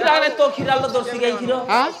खीर राने तो खीराल तो दर्शी गाई खीरो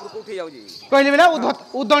हां उठी जाऊ जी कहली बेला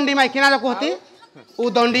उदंडी माई किना को होती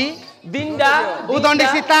उदंडी दिंडा उदंडी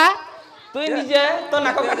सीता तू निजे तो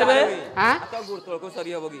नाको काटबे हां तो गुड़ तोड़ को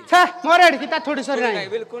सरी होगी छे मोरेड किता थोड़ी सरी नहीं नहीं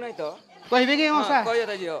बिल्कुल नहीं तो कहबे की मौसा कह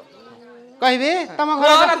जाता जी कहबी तुम घर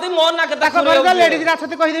मोर अति मोर ना केता ताको घर लेडीज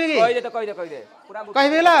राछते कहि देबी कहि दे पूरा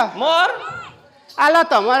कहबी ला मोर आलो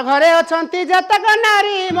तमर घरे अछंती जतक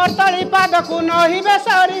नारी मोर तळी पाद को नही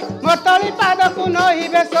बेसरी मोर तळी पाद को नही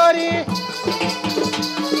बेसरी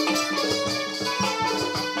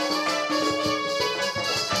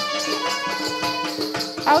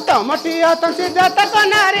आउ तमटी अछंती जतक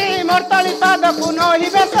नारी मोर तळी पाद को नही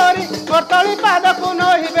बेसरी मोर तळी पाद को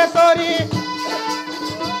नही बेसरी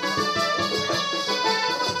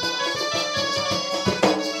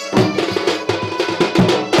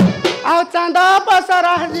आउ चांद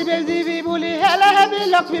पसरा जीवी जीवी बुली हेले हेबी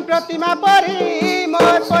लक्ष्मी प्रतिमा परी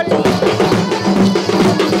मोर परी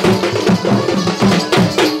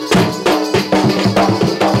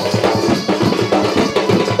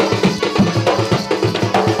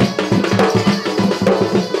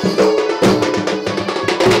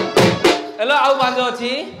हेलो आउ बाजो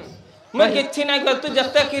अछि मैं किछि नै कर तू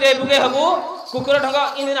जत्ते किरे बुगे हबु कुकुर ढंग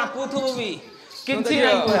इन नापुथु भी किछि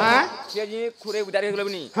नै हां से जी खुरे उदारी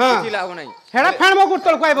गलबनी हाँ। किछि लाभ नै हेडा फेण मो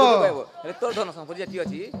गुटल कहबो अरे तोर धन संपत्ति जति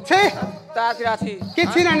अछि छे ता तिरा अछि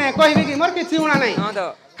किछि नै नै कहबी कि मोर किछि उणा नै हां तो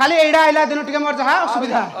खाली एडा आइला दिन टिके मोर जहा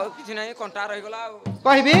असुविधा और किछि नै कंटा रहि गला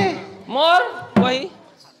कहबी मोर वही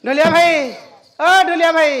ढोलिया भाई ओ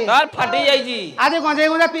ढोलिया भाई तार फाटी जाई जी आज गंजे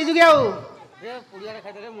गुंजा पीजु गयाउ रे पुड़िया रे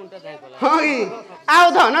खाइते रे मुंटा जाय कोला हां की आउ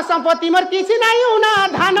धन संपत्ति मोर किछि नै उना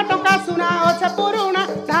धान टका सुना अछ पुरुणा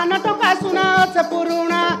धान टका सुना अछ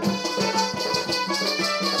पुरुणा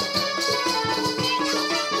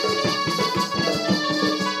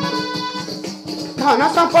धन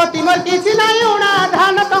संपत्ति मोर किछि नै उना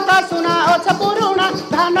धान टका सुना अछ पुरुणा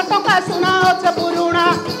धान टका सुना अछ पुरुणा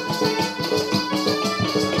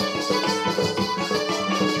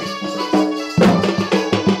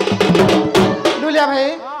डुलिया भाई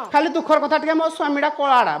खाली दुखर कथा टिके मो स्वामीडा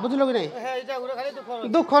कोलाडा बुझलो कि नै हे इटा गुरे खाली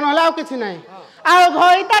दुख नहला आ किछि नै आ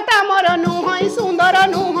घइताटा मोर नुहई सुंदर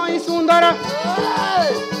नुहई सुंदर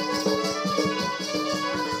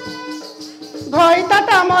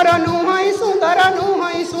घइताटा मोर नुहई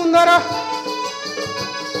सुंदर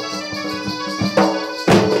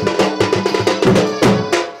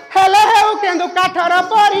हेले हेउ केंदु काठर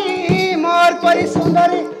परी मोर परी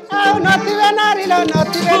सुंदरी आउ नथिबे नारी लो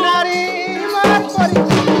नथिबे नारी मोर परी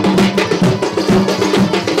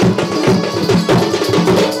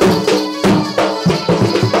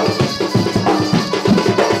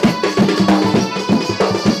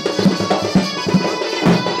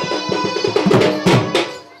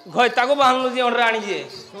घय ताको बाहनु जे ऑर्डर आनी जे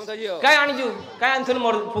सुन त जियो काय आनी जु काय आनथुन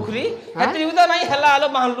मोर पुखरी हेतरी भी तो नहीं हला आलो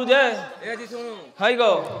बाहनु जे ए जी सुनु हई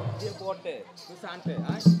गो जे पोटे तू शांते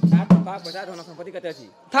आय तार टका पैसा धन संपत्ति कते अछि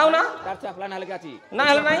थाउ ना तार चापला नाले के अछि ना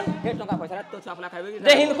हला नहीं हे टका पैसा तो चापला खाइबे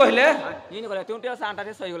जे हिंद कहले इन कहले तुंटे शांता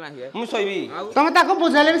रे सही होला हिए मु सोइबी तमे ताको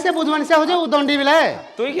बुझाले से बुझवानी से हो जे उदंडी बिले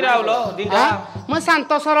तुई किरा आवलो दिनटा म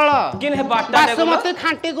शांत सरल किन हे बाटा ले बासमती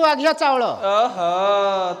खांटी गो आगिया चावल ओहो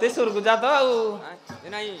ते सुरगुजा तो आउ ए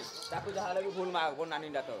नाही ताकू जहा लगे भूल माग बोल नानी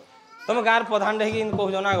डातो तुम गार प्रधान रही इन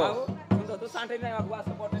कहू जना गो सुन तो तू शांते नहीं मागवा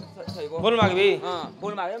सपोर्ट सहीबो बोल मागबी हां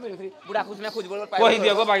भूल मागे मिलथि बुढ़ा खुश में खुज बोल कहि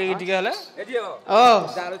दियो गो बाकी टिके हले ए जियो ओ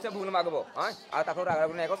जालो से भूल मागबो हां आ ताको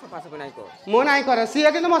रागरा नै को सफा सफा नै को मो नाइ करे सिया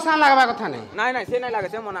किंतु मसान लागबा कथा नै नाही नाही से नाही लागे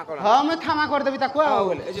से मना कर हां मैं क्षमा कर देबी ताको हां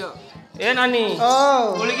बोले ए जियो ए नानी ओ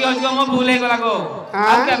बोली कि हजको मो भूल हे गला गो हाँ?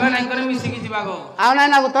 अब केबे नहीं करे मिसी की जीवा गो आउ नाइ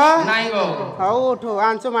नागु तो नहीं गो हौ उठो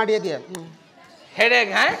आंचो माडिए दिए हेडेक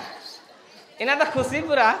हैं इना तो खुशी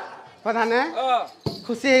पूरा पता नै ओ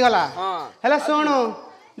खुशी हे गला हां हेले सुनु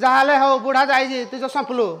जहाले हो बुढ़ा जाई जी तू जो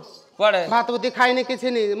संपलु पड़े भात बुद्धि खाई नै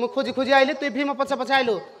किछि नै मु खोजी खोजी आइली तू भी म पछे पछे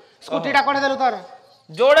आइलु स्कूटीटा कोडे देलु तोर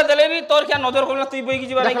जोड़े देले भी तोर क्या नजर कोला तू बई की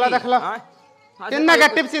जीवा देखला नहीं देखला हां तीन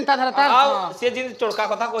नेगेटिव चिंता धारा तार आउ से जिन चोड़का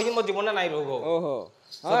कथा कहि मो जीवन नहीं रोगो ओहो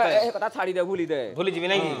हां ए कथा छाड़ी दे भूली दे भूली जीवी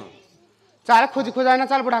नहीं चाल खोजी खोजाय ना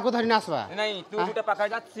चाल बुढ़ा को धरि नासबा नहीं तू गुटे पाखा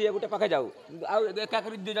जा से गुटे पाखा जाऊ आ एका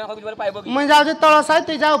करी दु जन को पाइबो की मैं जाऊ जे तळ साई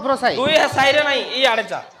तू जा ऊपर साई तू ये साइरे नहीं ई आड़े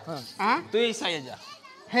जा हां तू ई साइरे जा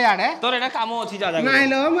हे आड़े तोर एना काम अछि जा जा नाइ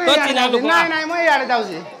लो मैं तो यार चिना जाऊँ। नाइ नाइ मैं यार जाऊ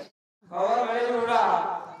जी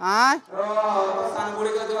हां सान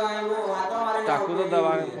बुड़ी के जो आइबो हाथ मारे ताकू तो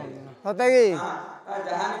दबा होते की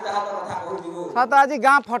जहानी चाहा तो कथा कहू दिबो सात आज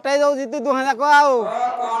गाँ फटाई दऊ जीती दुहे जाक आउ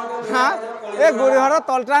हाँ ए गुड़ीहर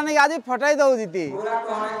तलटा नहीं आज फटाई दऊ जीती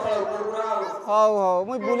हौ हौ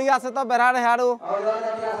मुई बुली आसे तो बेराड़ हाड़ू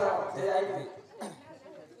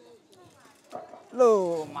लो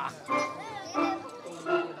मा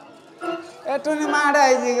ए टुनी माड़े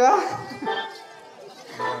आइजी गो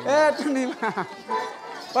ए टुनी मा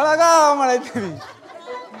पड़ा गो मड़ाई तेरी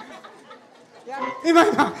ई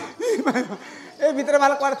भाई ए भीतर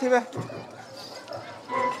भाल कर थिबे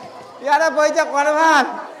यार बैठा करवान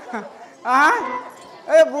हाँ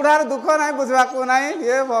ए बुढ़ार दुख नहीं बुझवा को नहीं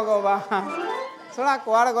ये भगवान शोना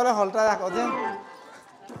कुआड़े गले हल्टा जाक जे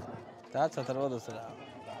ता छतरवा दूसरा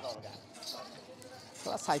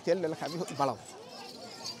थोड़ा साइकिल ले लखा भी बाड़ो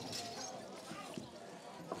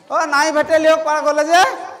ओ नाई भेटे लियो कुआड़े गले जे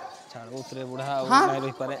छाड़ उतरे बुढ़ा हाँ? नहीं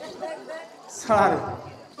रही पारे सड़ा रे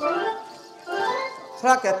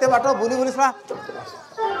सड़ा केते बाटो बुली बुली सड़ा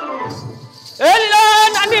ए लो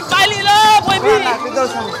नानी पाइली लो कोई भी ना किधर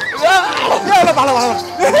सन ये लो बाड़ो बाड़ो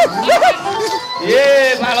ये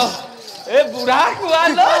मालो ए बुढ़ा कुआ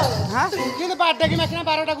लो हां किने बाटा की मखना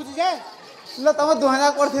 12टा गुची जाए लो तम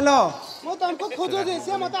 2000 करथिलो मो तुमको खोजो जे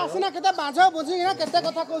से मते आसीना केते बांझो बुझी ना केते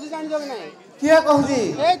कथा कोसी जानि जो नै किए कहूजी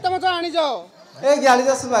ए तुम तो आनी जाओ ए गाड़ी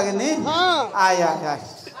दस बागे नी हां आय आय आय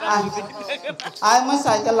आय मैं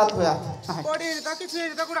साइकिल ला थोया कोडी त किछि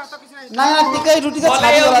त गुडा त किछि ना ना टिके रुटी के बोले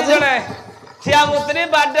छाड़ी वाला जे जणे छिया मुतरी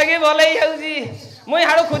बाटा की बोले ही हउजी मुई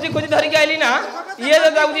हाड़ो खोजी खोजी धरि के आइली ना ये तो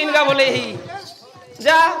जाउजी इनका बोले ही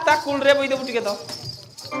जा ता कुल रे बई दे बुटी के तो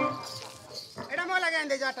एडा मो लागे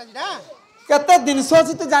आंदे जाटा जिडा केते दिन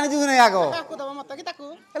सोची तू जानि जु नै आगो ताकू दबा मत की ताकू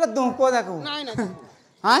एला दुको जाकू नाही नाही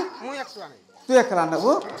हां मु एक टुआ नाही तू एकला ना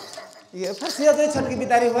वो ये फिर से तो छटकी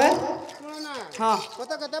बितारी हुए सुनो ना हां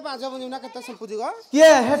कत केते बांझो बुझी ना केते संपुजी गो के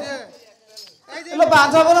हेड ए जे लो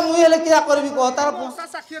बांझो बोले मुई हेले किया करबी को तार पोसा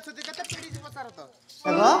साखी छति केते पीडी जीव सार तो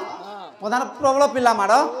देखो प्रधान प्रबल पिला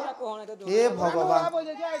माडो हे भगवान बोल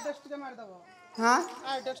जे आई टेस्ट के मार दबो हां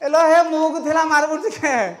एलो हे मुग थिला मारबुट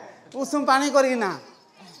के उषुम पानी करी ना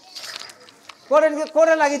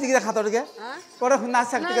कोड़े लागी थी खाता के कोड़े ना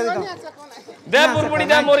सकती के दो दे बुरबुड़ी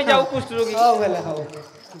दे मोरी जाऊ कुष्ठ रोगी हो गेले हो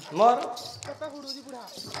मोर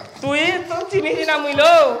तुई तो चिनी ना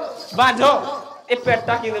मुइलो बांझो ए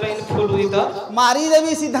पेटटा कि देलो इन फुलुई तो मारी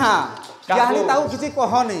देबी सीधा गाली ताऊ किछि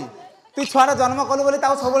कह नहीं तू छुआर जन्म कलु बोली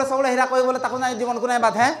ताऊ सबले हेरा कहि बोले ताऊ ना जीवन को ना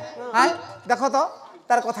बाधे हां देखो तो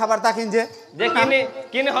तार कथा वार्ता किनजे जे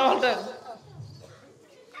किने हलटे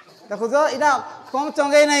देखो जो इना कम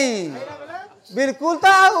चंगे नहीं बिल्कुल तो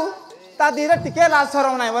आउ ता धीरे टिके लाज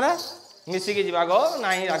शरम नहीं बोले मिसी के जीवा गो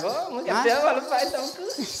नाही रागो मु केते भल पाइ तुमको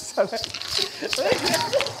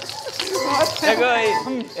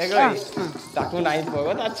एगो ताकू नाही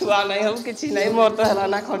पगो ता छुआ नाही हम किछि नाही मोर तो हला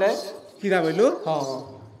ना खडे कीरा बोलू हां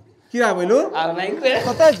कीरा बोलू आ नाही के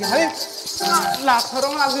कते घाई लाज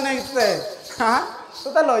शरम लागु नहीं ते हां तो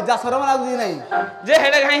ता लज्जा शरम लागु नहीं जे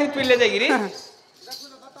हेडे घाई पिले जागिरी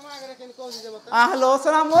हेलो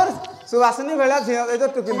सोना मोर सुवासनी बेला झियो ए तो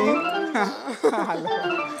टुकली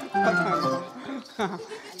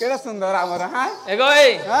केड़ा सुंदर हमर हां एगो ए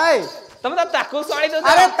हाय तुम तो ताकू साड़ी दो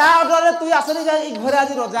अरे ता ऑर्डर रे तू आसनी जा ई घरे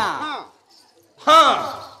आज रोजा हां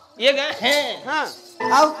ये गा है हां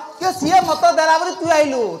आउ के सिए मत दराबरी तू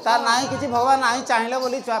आइलु तार नाही किछि भगवान नाही चाहिले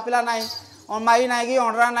बोली छुआ पिला नाही और माई नाही की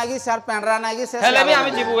ओंडरा नाही की सर पेंडरा नाही की से हेले भी हम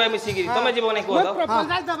जीबू मिसी गिरी तुम जीबो नहीं को दो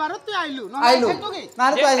प्रपोजल दबारो तू आइलु न आइलु ना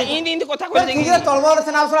रे तू आइलु इन इन कथा को ठीक है तलबर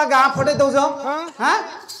से ना सला गां फटे दउ जो हां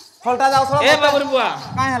फलटा जाओ सला ए बाबूर बुआ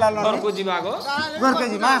काई हला घर को जीवा गो घर के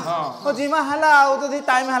जीमा ओ जीमा हला ओ तो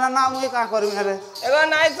टाइम हला ना मुई का करबी हरे एगो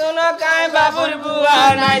नाइ सुनो काई बाबूर बुआ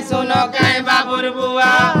नाइ सुनो काई बाबूर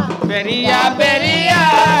बुआ पेरिया पेरिया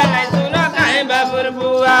नाइ सुनो काई बाबूर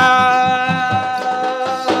बुआ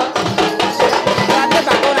राते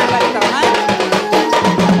बाको ना लागी ता हां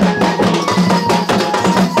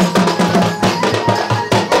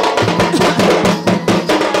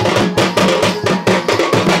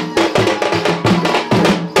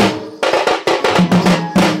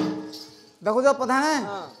देखो जो प्रधान है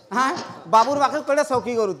हां बाबूर बाके कड़े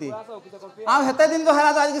सौकी करूती आ हेते दिन तो हरा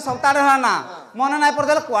आज की सप्ताह रहला ना मन नाही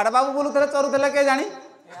पड़दले कुआड़ बाबू बोलू तले चरू तले के जानी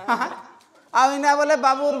आ इना बोले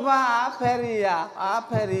बाबूर बा फेरिया आ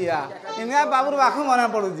फेरिया इना बाबूर बाखु मन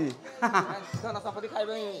पड़ू जी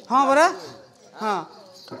हां बरे हां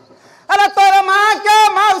अरे तोर मां के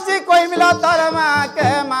मौसी कोई मिला तोर मां के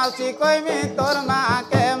मौसी कोई मी तोर मां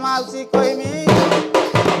के मौसी कोई मी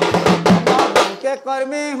के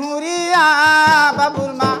कर्मी हुरिया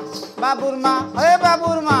बाबूर माँ हे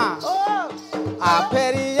बाबूर माँ आ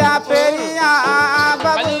फेरिया फेरिया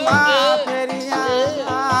बाबूर माँ फेरिया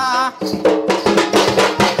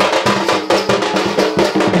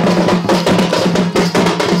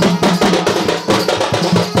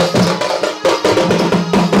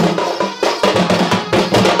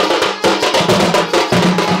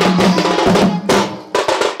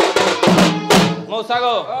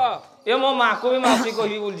मौसागो ये मो मां को भी मासी को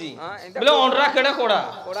ही बोलजी बोले ओंडरा केडा कोड़ा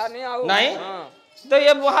कोड़ा नहीं आउ नहीं तो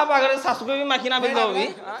ये बुहा पागरे सासु को भी माखिना बिल दो भी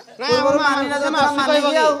पूर्व मानी ना जो मानी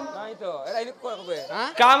गया নাই তো এরা ইনি করবে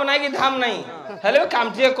কাম নাই কি ধাম নাই হেলে কাম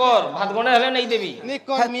টিয়ে কর ভাত গনে হেলে নাই দেবি নি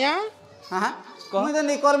কর্মিয়া হ্যাঁ মুই তো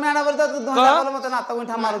নি কর্মে আনা বলে তো ধন্দা বলে মতে নাত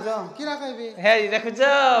গুঁঠা মারুছ কিরা কইবি হে দেখুছ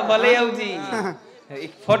বলে আউজি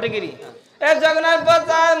ফটগিরি এ জগন্নাথ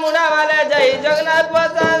প্রসাদ মুড়া মালে যাই জগন্নাথ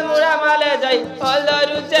প্রসাদ মুড়া মালে যাই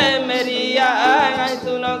অলরুচে মেরিয়া নাই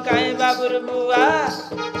শুনো কাই বাবুর বুয়া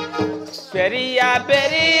পেরিয়া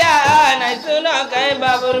পেরিয়া নাই শুনো কাই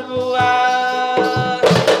বাবুর বুয়া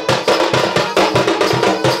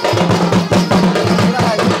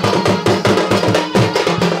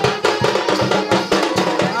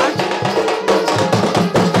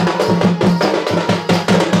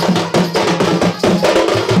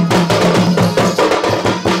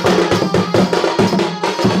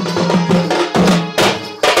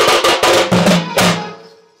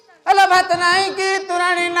भात नहीं की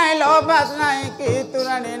तुरानी नहीं लो भात नहीं की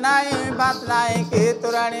तुरानी नहीं भात नहीं की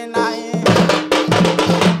तुरानी नहीं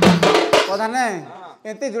प्रधाने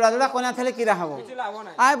एंती जुड़ा जुड़ा कोना थले किरा हबो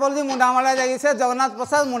आय बोलदी मुंडामाला जाई से जगन्नाथ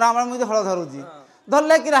प्रसाद मुंडामाला मुझे हळ धरुजी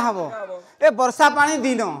धरले किरा हबो ए वर्षा पानी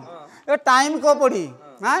दिन ए टाइम को पड़ी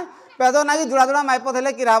हां पेदो नागी जुड़ा जुड़ा माइप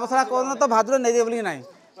थले किरा हबो सरा कोन तो भाद्र नै दे बोली नहीं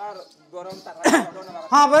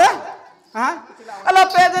हां बरे हाँ लो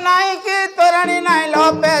पेज नहीं की तोरानी नहीं लो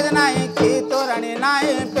पेज नहीं की तोरानी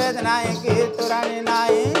नहीं पेज नहीं की तोरानी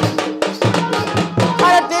नहीं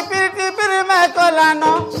अरे टिपिर टिपिर में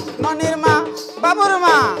कोलानो मनिर माँ बाबुर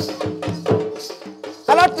माँ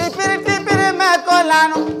हेलो टिपिर टिपिर में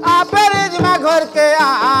कोलानो आपेरिज में घर के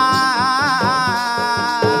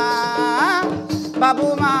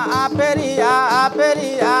बाबू माँ आपेरिया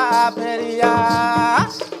आपेरिया आपेरिया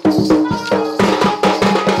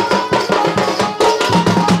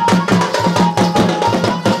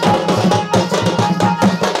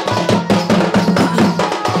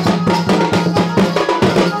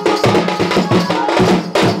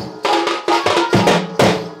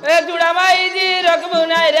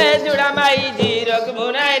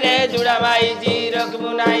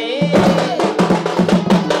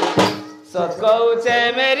सतकौचे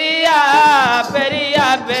मेरिया पेरिया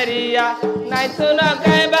पेरिया नहीं सुनो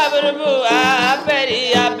कहीं बाबुर बुआ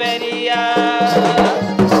पेरिया पेरिया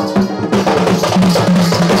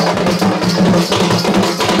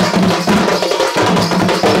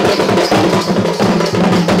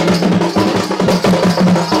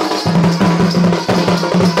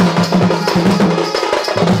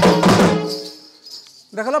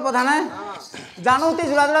देख लो प्रधान जानू ती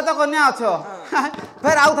जुड़ा जुड़ा तो कन्या अच्छो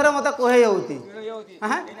फिर आउ थे मत कहे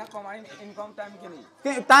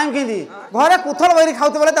टाइम कि घरे कुथल बहरी खाऊ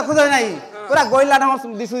बोले देखु ना पूरा गोइला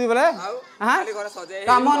ढंग दिशुची बोले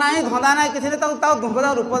काम ना धंदा ना किसी धूप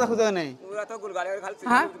रूप देखु ना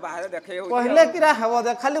कहले कि हम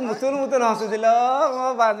दे खाली मुतुर मुतुर हसुल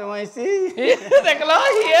मो बाज मैसी देखलो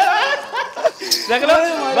देखलो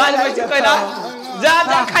बाज मैसी कहला जा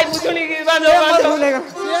जा खाई बुझुनी की बाज बाज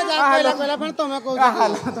सिया जा कहला पण तमे कहू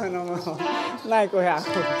हाल नहीं कहे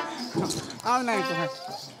आउ नहीं कहे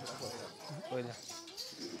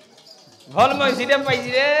भल मैसी रे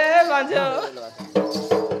पाइजी रे बाज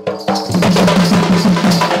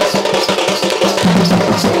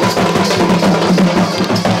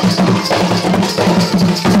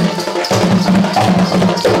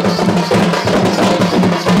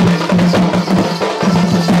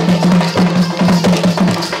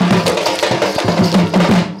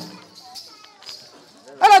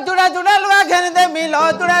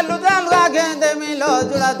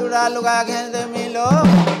जुड़ा जुड़ा लुगा घेन दे मिलो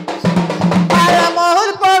आया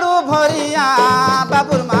मोहर पड़ू भरिया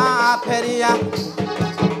बाबुर माँ फेरिया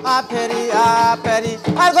आ फेरिया फेरी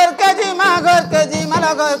आ घर के जी माँ घर के जी माँ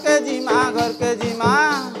घर के जी माँ घर के जी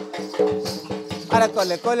माँ अरे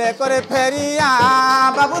कोले कोले करे फेरिया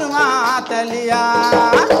बाबुर माँ तेलिया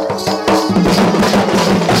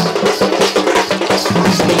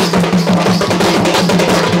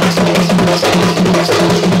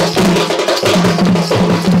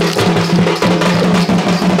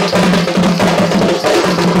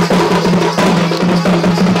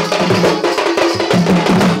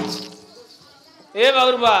ए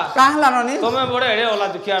बाबुरबा कहाँ लानी तुम्हें बड़े एड़े ओला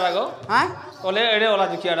दुखिया गो हाँ ओले एड़े ओला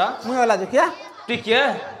दुखिया मुई वाला देखिया टिके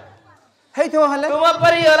है तो हले तुम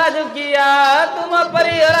परी ओला दुखिया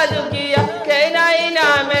के नहीं ना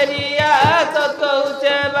मेरिया सत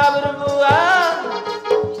कहूचे बाबुर बुआ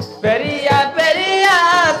पेरिया पेरिया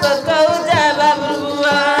सत कहूचे बाबुर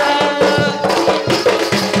बुआ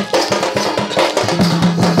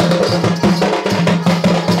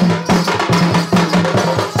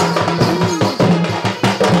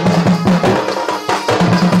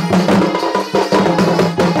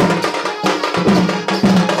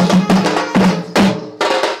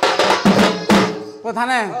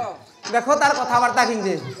प्रधान देखो तार कथबार्ता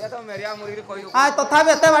किंजे ये तो मेरिया मुरी रे कहि आ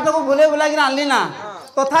तथापि एते बाट को भूले भुला कि आनली ना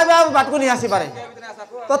तथापि आ बाट को नहीं आसी पारे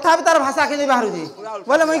तथापि तार भाषा किंजे बाहरु जी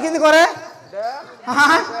बोले मुई किंदी करे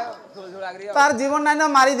हां तार जीवन ना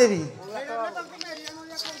मारी देवी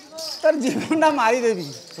तार जीवन ना मारी देवी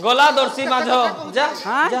गला दर्शी माझो जा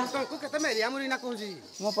हां तंकु केते मेरिया मुरी ना कहूजी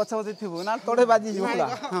मो पछवती थिबो ना तोड़े बाजी जी पूरा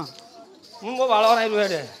हां मो बाळ नाही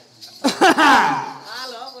रुहेडे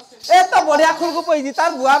ए तो बढ़िया खुल को पई जी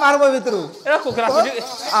तार बुआ मारबो भितरु ए कुकरा आ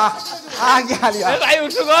गया लिया ए भाई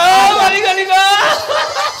उठ गो मारी गली गो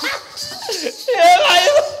ए भाई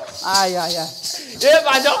आय आय आय ए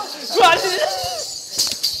बाजो तू आसी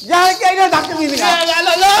यार के ने धक मिल गया ए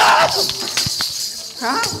ला ला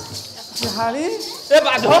हां हाली ए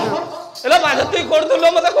बाजो एला बाजो तू कोड दलो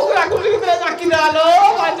मते कुकरा कुली भितर जाकी डालो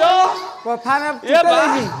बाजो कथा ने ए बा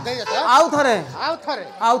आउ थरे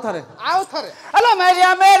हेलो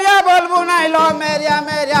मेरिया बोलबू नाइ लो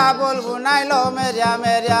मेरिया बोलबू नाइ लो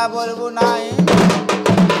मेरिया बोलबू नाइ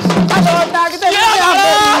हेलो डाक दे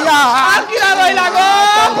मेरिया आकिरा रही लागो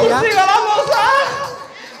कुर्सी गला मौसा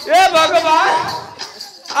ए भगवान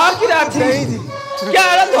आकिरा थी क्या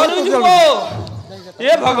रे धरू जुको ए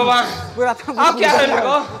भगवान पूरा आप क्या रही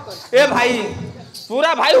लागो ए भाई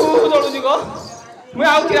पूरा भाई हु दौड़ू जुको मैं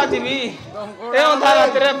आउ किरा थीबी ए अंधार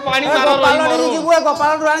रात रे पानी मारो रही जी बुए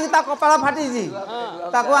गोपाल रुआनी ता कपाळ फाटी जी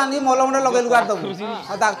ताको आनी मलम रे लगेलु गार दबु आ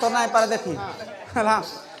डॉक्टर नाइ पारे देखी हला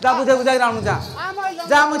जा बुझे राणू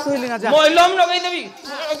जा मैं थुइली ना जा मोइलम लगई देबी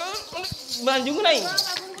बांजू नहीं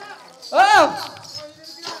ओ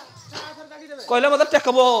कहले मत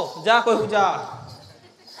टेकबो जा कहू जा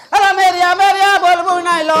अरे मेरिया बोलबू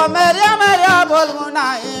नाइ लो मेरिया बोलबू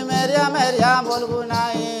नाइ मेरिया बोलबू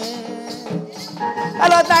नाइ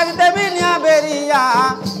हेलो ताक देवी निया बेरिया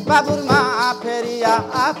बाबुर माँ फेरिया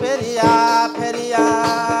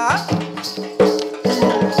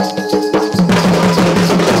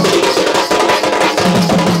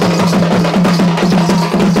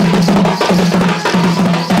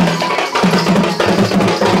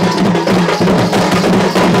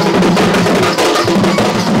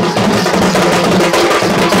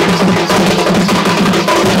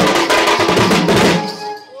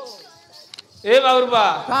ए बाबुरबा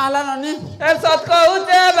कहाँ हला ननी ए सत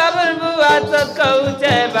कहूचे बाबुरबुआ सत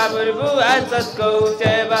कहूचे बाबुरबुआ सत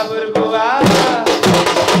कहूचे बाबुरबुआ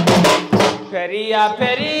फेरिया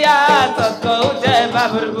सत कहूचे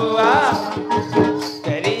बाबुरबुआ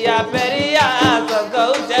फेरिया सत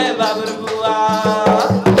कहूचे बाबुरबुआ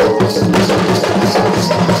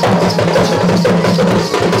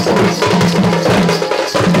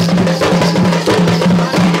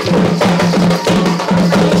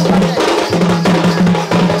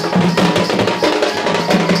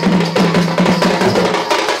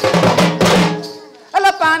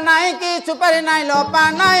सुपारी नाइ लो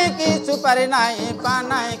पानाई की सुपारी नाइ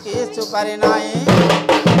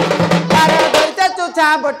अरे धरते चुचा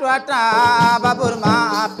बटुआटा बाबुर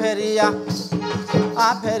माँ फेरिया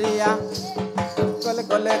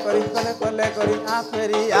कले करी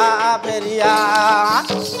फेरिया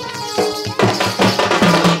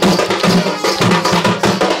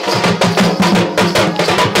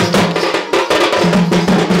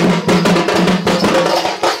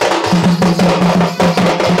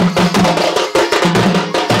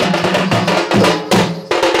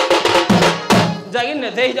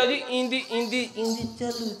देख जाऊ इंदी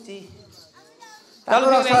चलुची तार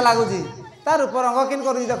रस लागुची तार ऊपर रंग किन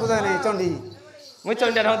करू देखु नै चंडी मुई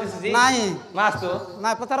चंडी रहौ दिसजी नाही मास तो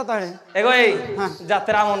ना पतार तळे एगो ए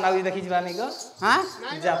यात्रा मन नाउ देखि जबा नै गो हां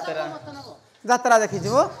यात्रा देखि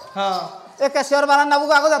जबो हां एक केशर वाला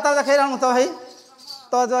नबु आगो यात्रा देखै रहनु तो भाई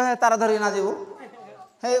तो जो है तारा धरि ना जेबो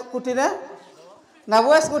हे कुटी रे नबु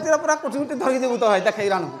स्कूटी रे पूरा कुटी धरि जेबो तो है देखै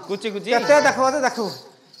रहनु कुची केते देखबो तो देखू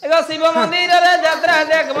एगो शिव मंदिर रे यात्रा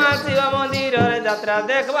देखमा शिव मंदिर रे यात्रा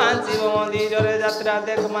देखमा शिव मंदिर रे यात्रा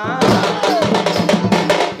देखमा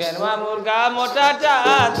गेनवा मुर्गा मोटाटा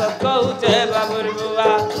सब कहूचे बाबुर बुआ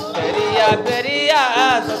फेरिया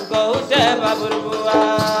सब कहूचे बाबुर बुआ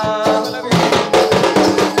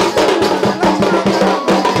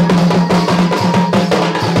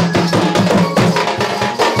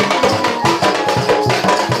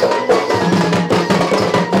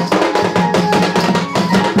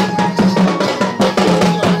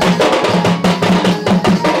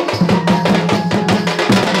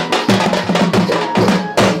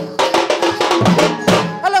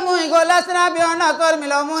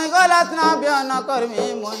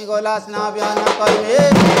मुई गोलास ना बियान करमी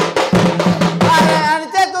अरे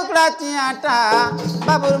अनते कुकड़ा चियाटा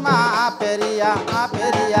बाबुर माँ फेरिया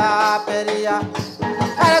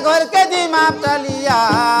अरे घर के दी माप चलिया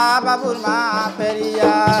बाबू बाबुर माँ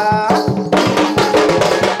फेरिया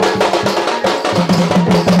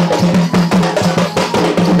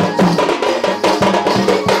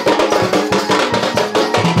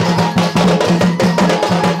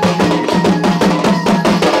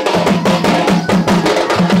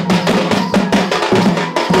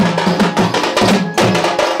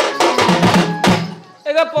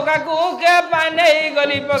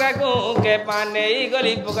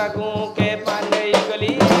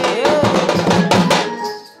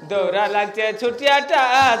दौरा लागছে छुटियाटा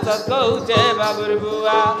सत कहूचे बाबुर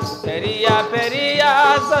बुआ फेरिया फेरिया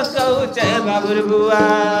सत कहूचे बाबुर बुआ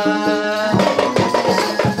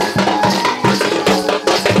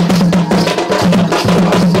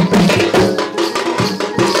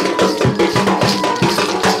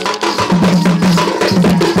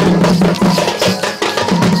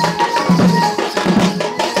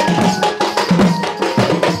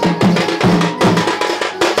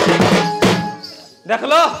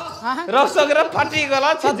देखलो रसगरा फाटी गला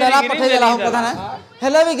दला पठे देला हम पता नै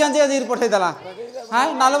हेले भी गंजे अजीर पठे देला हां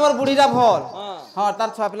नालमर बुढ़ीरा भल हां तार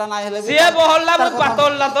छुआ पिला ना हेले से बहल्ला मु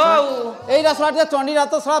पातलला तो एई रसवाटे चंडी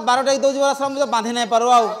रात सरा 12 टा दउजी वाला सरा बांधी नै पारो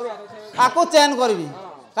आको चैन करबी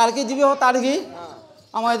काल की जीवी हो ताड़गी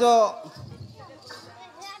हम जो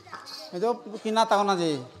किना ताकना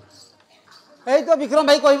जे एई तो विक्रम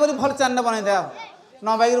भाई कहि बोली भल चैन बनै दे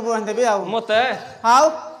न भाई रो बनै देबे आ मते हाउ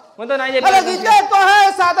मते नाइ अरे गीते कहे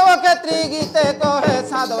साधव केत्री गीते कहे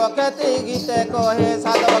साधव केत्री गीते कहे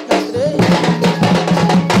साधव केत्री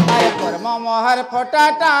आय पर मोहर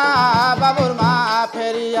फटाटा बाबुर माँ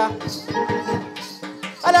फेरिया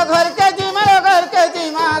अरे घर के जीमा घर के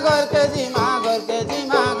जीमा घर के जीमा घर के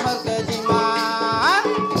जीमा घर के जीमा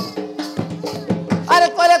अरे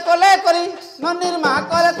कोले कोले करी नन्नीर माँ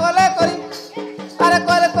कोले कोले करी अरे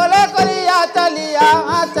कोले कोले करी आ चलिया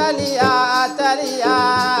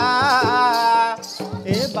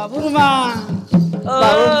ए बाबुर माँ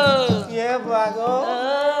ये बागो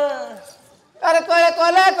अरे कोले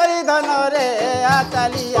कोले करी धन रे आ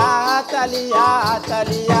चलिया चलिया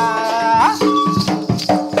चलिया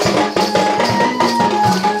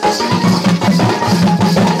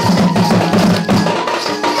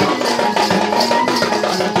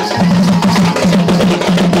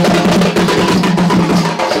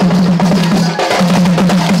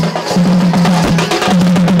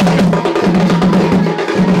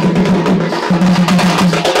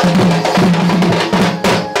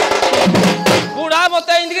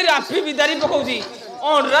बिदारी पकौजी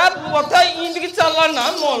ओनरा पता इंद की चलला ना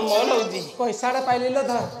मोल मोल होजी पैसा रे पाइले लो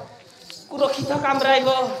धर कु रखी था काम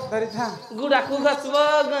राइबो धरि था गुडा कु गसबो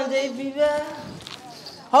गंजई पीबे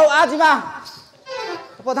हो आज बा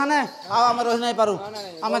पता नै आ हम रहि नै पारू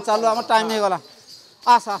हम चालू हम टाइम हे गला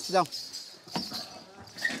आस आस जाऊ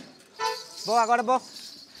बो आगड बो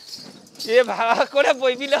ए भा कोडे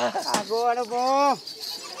बोइबिला आगड बो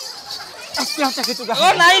अस्या तके तू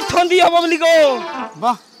ओ नाइ ठंडी हबो बली को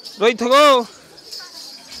बा रोई थगो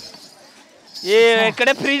ये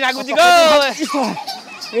कड़े फ्री नागुजी को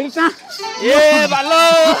एटा ये बालो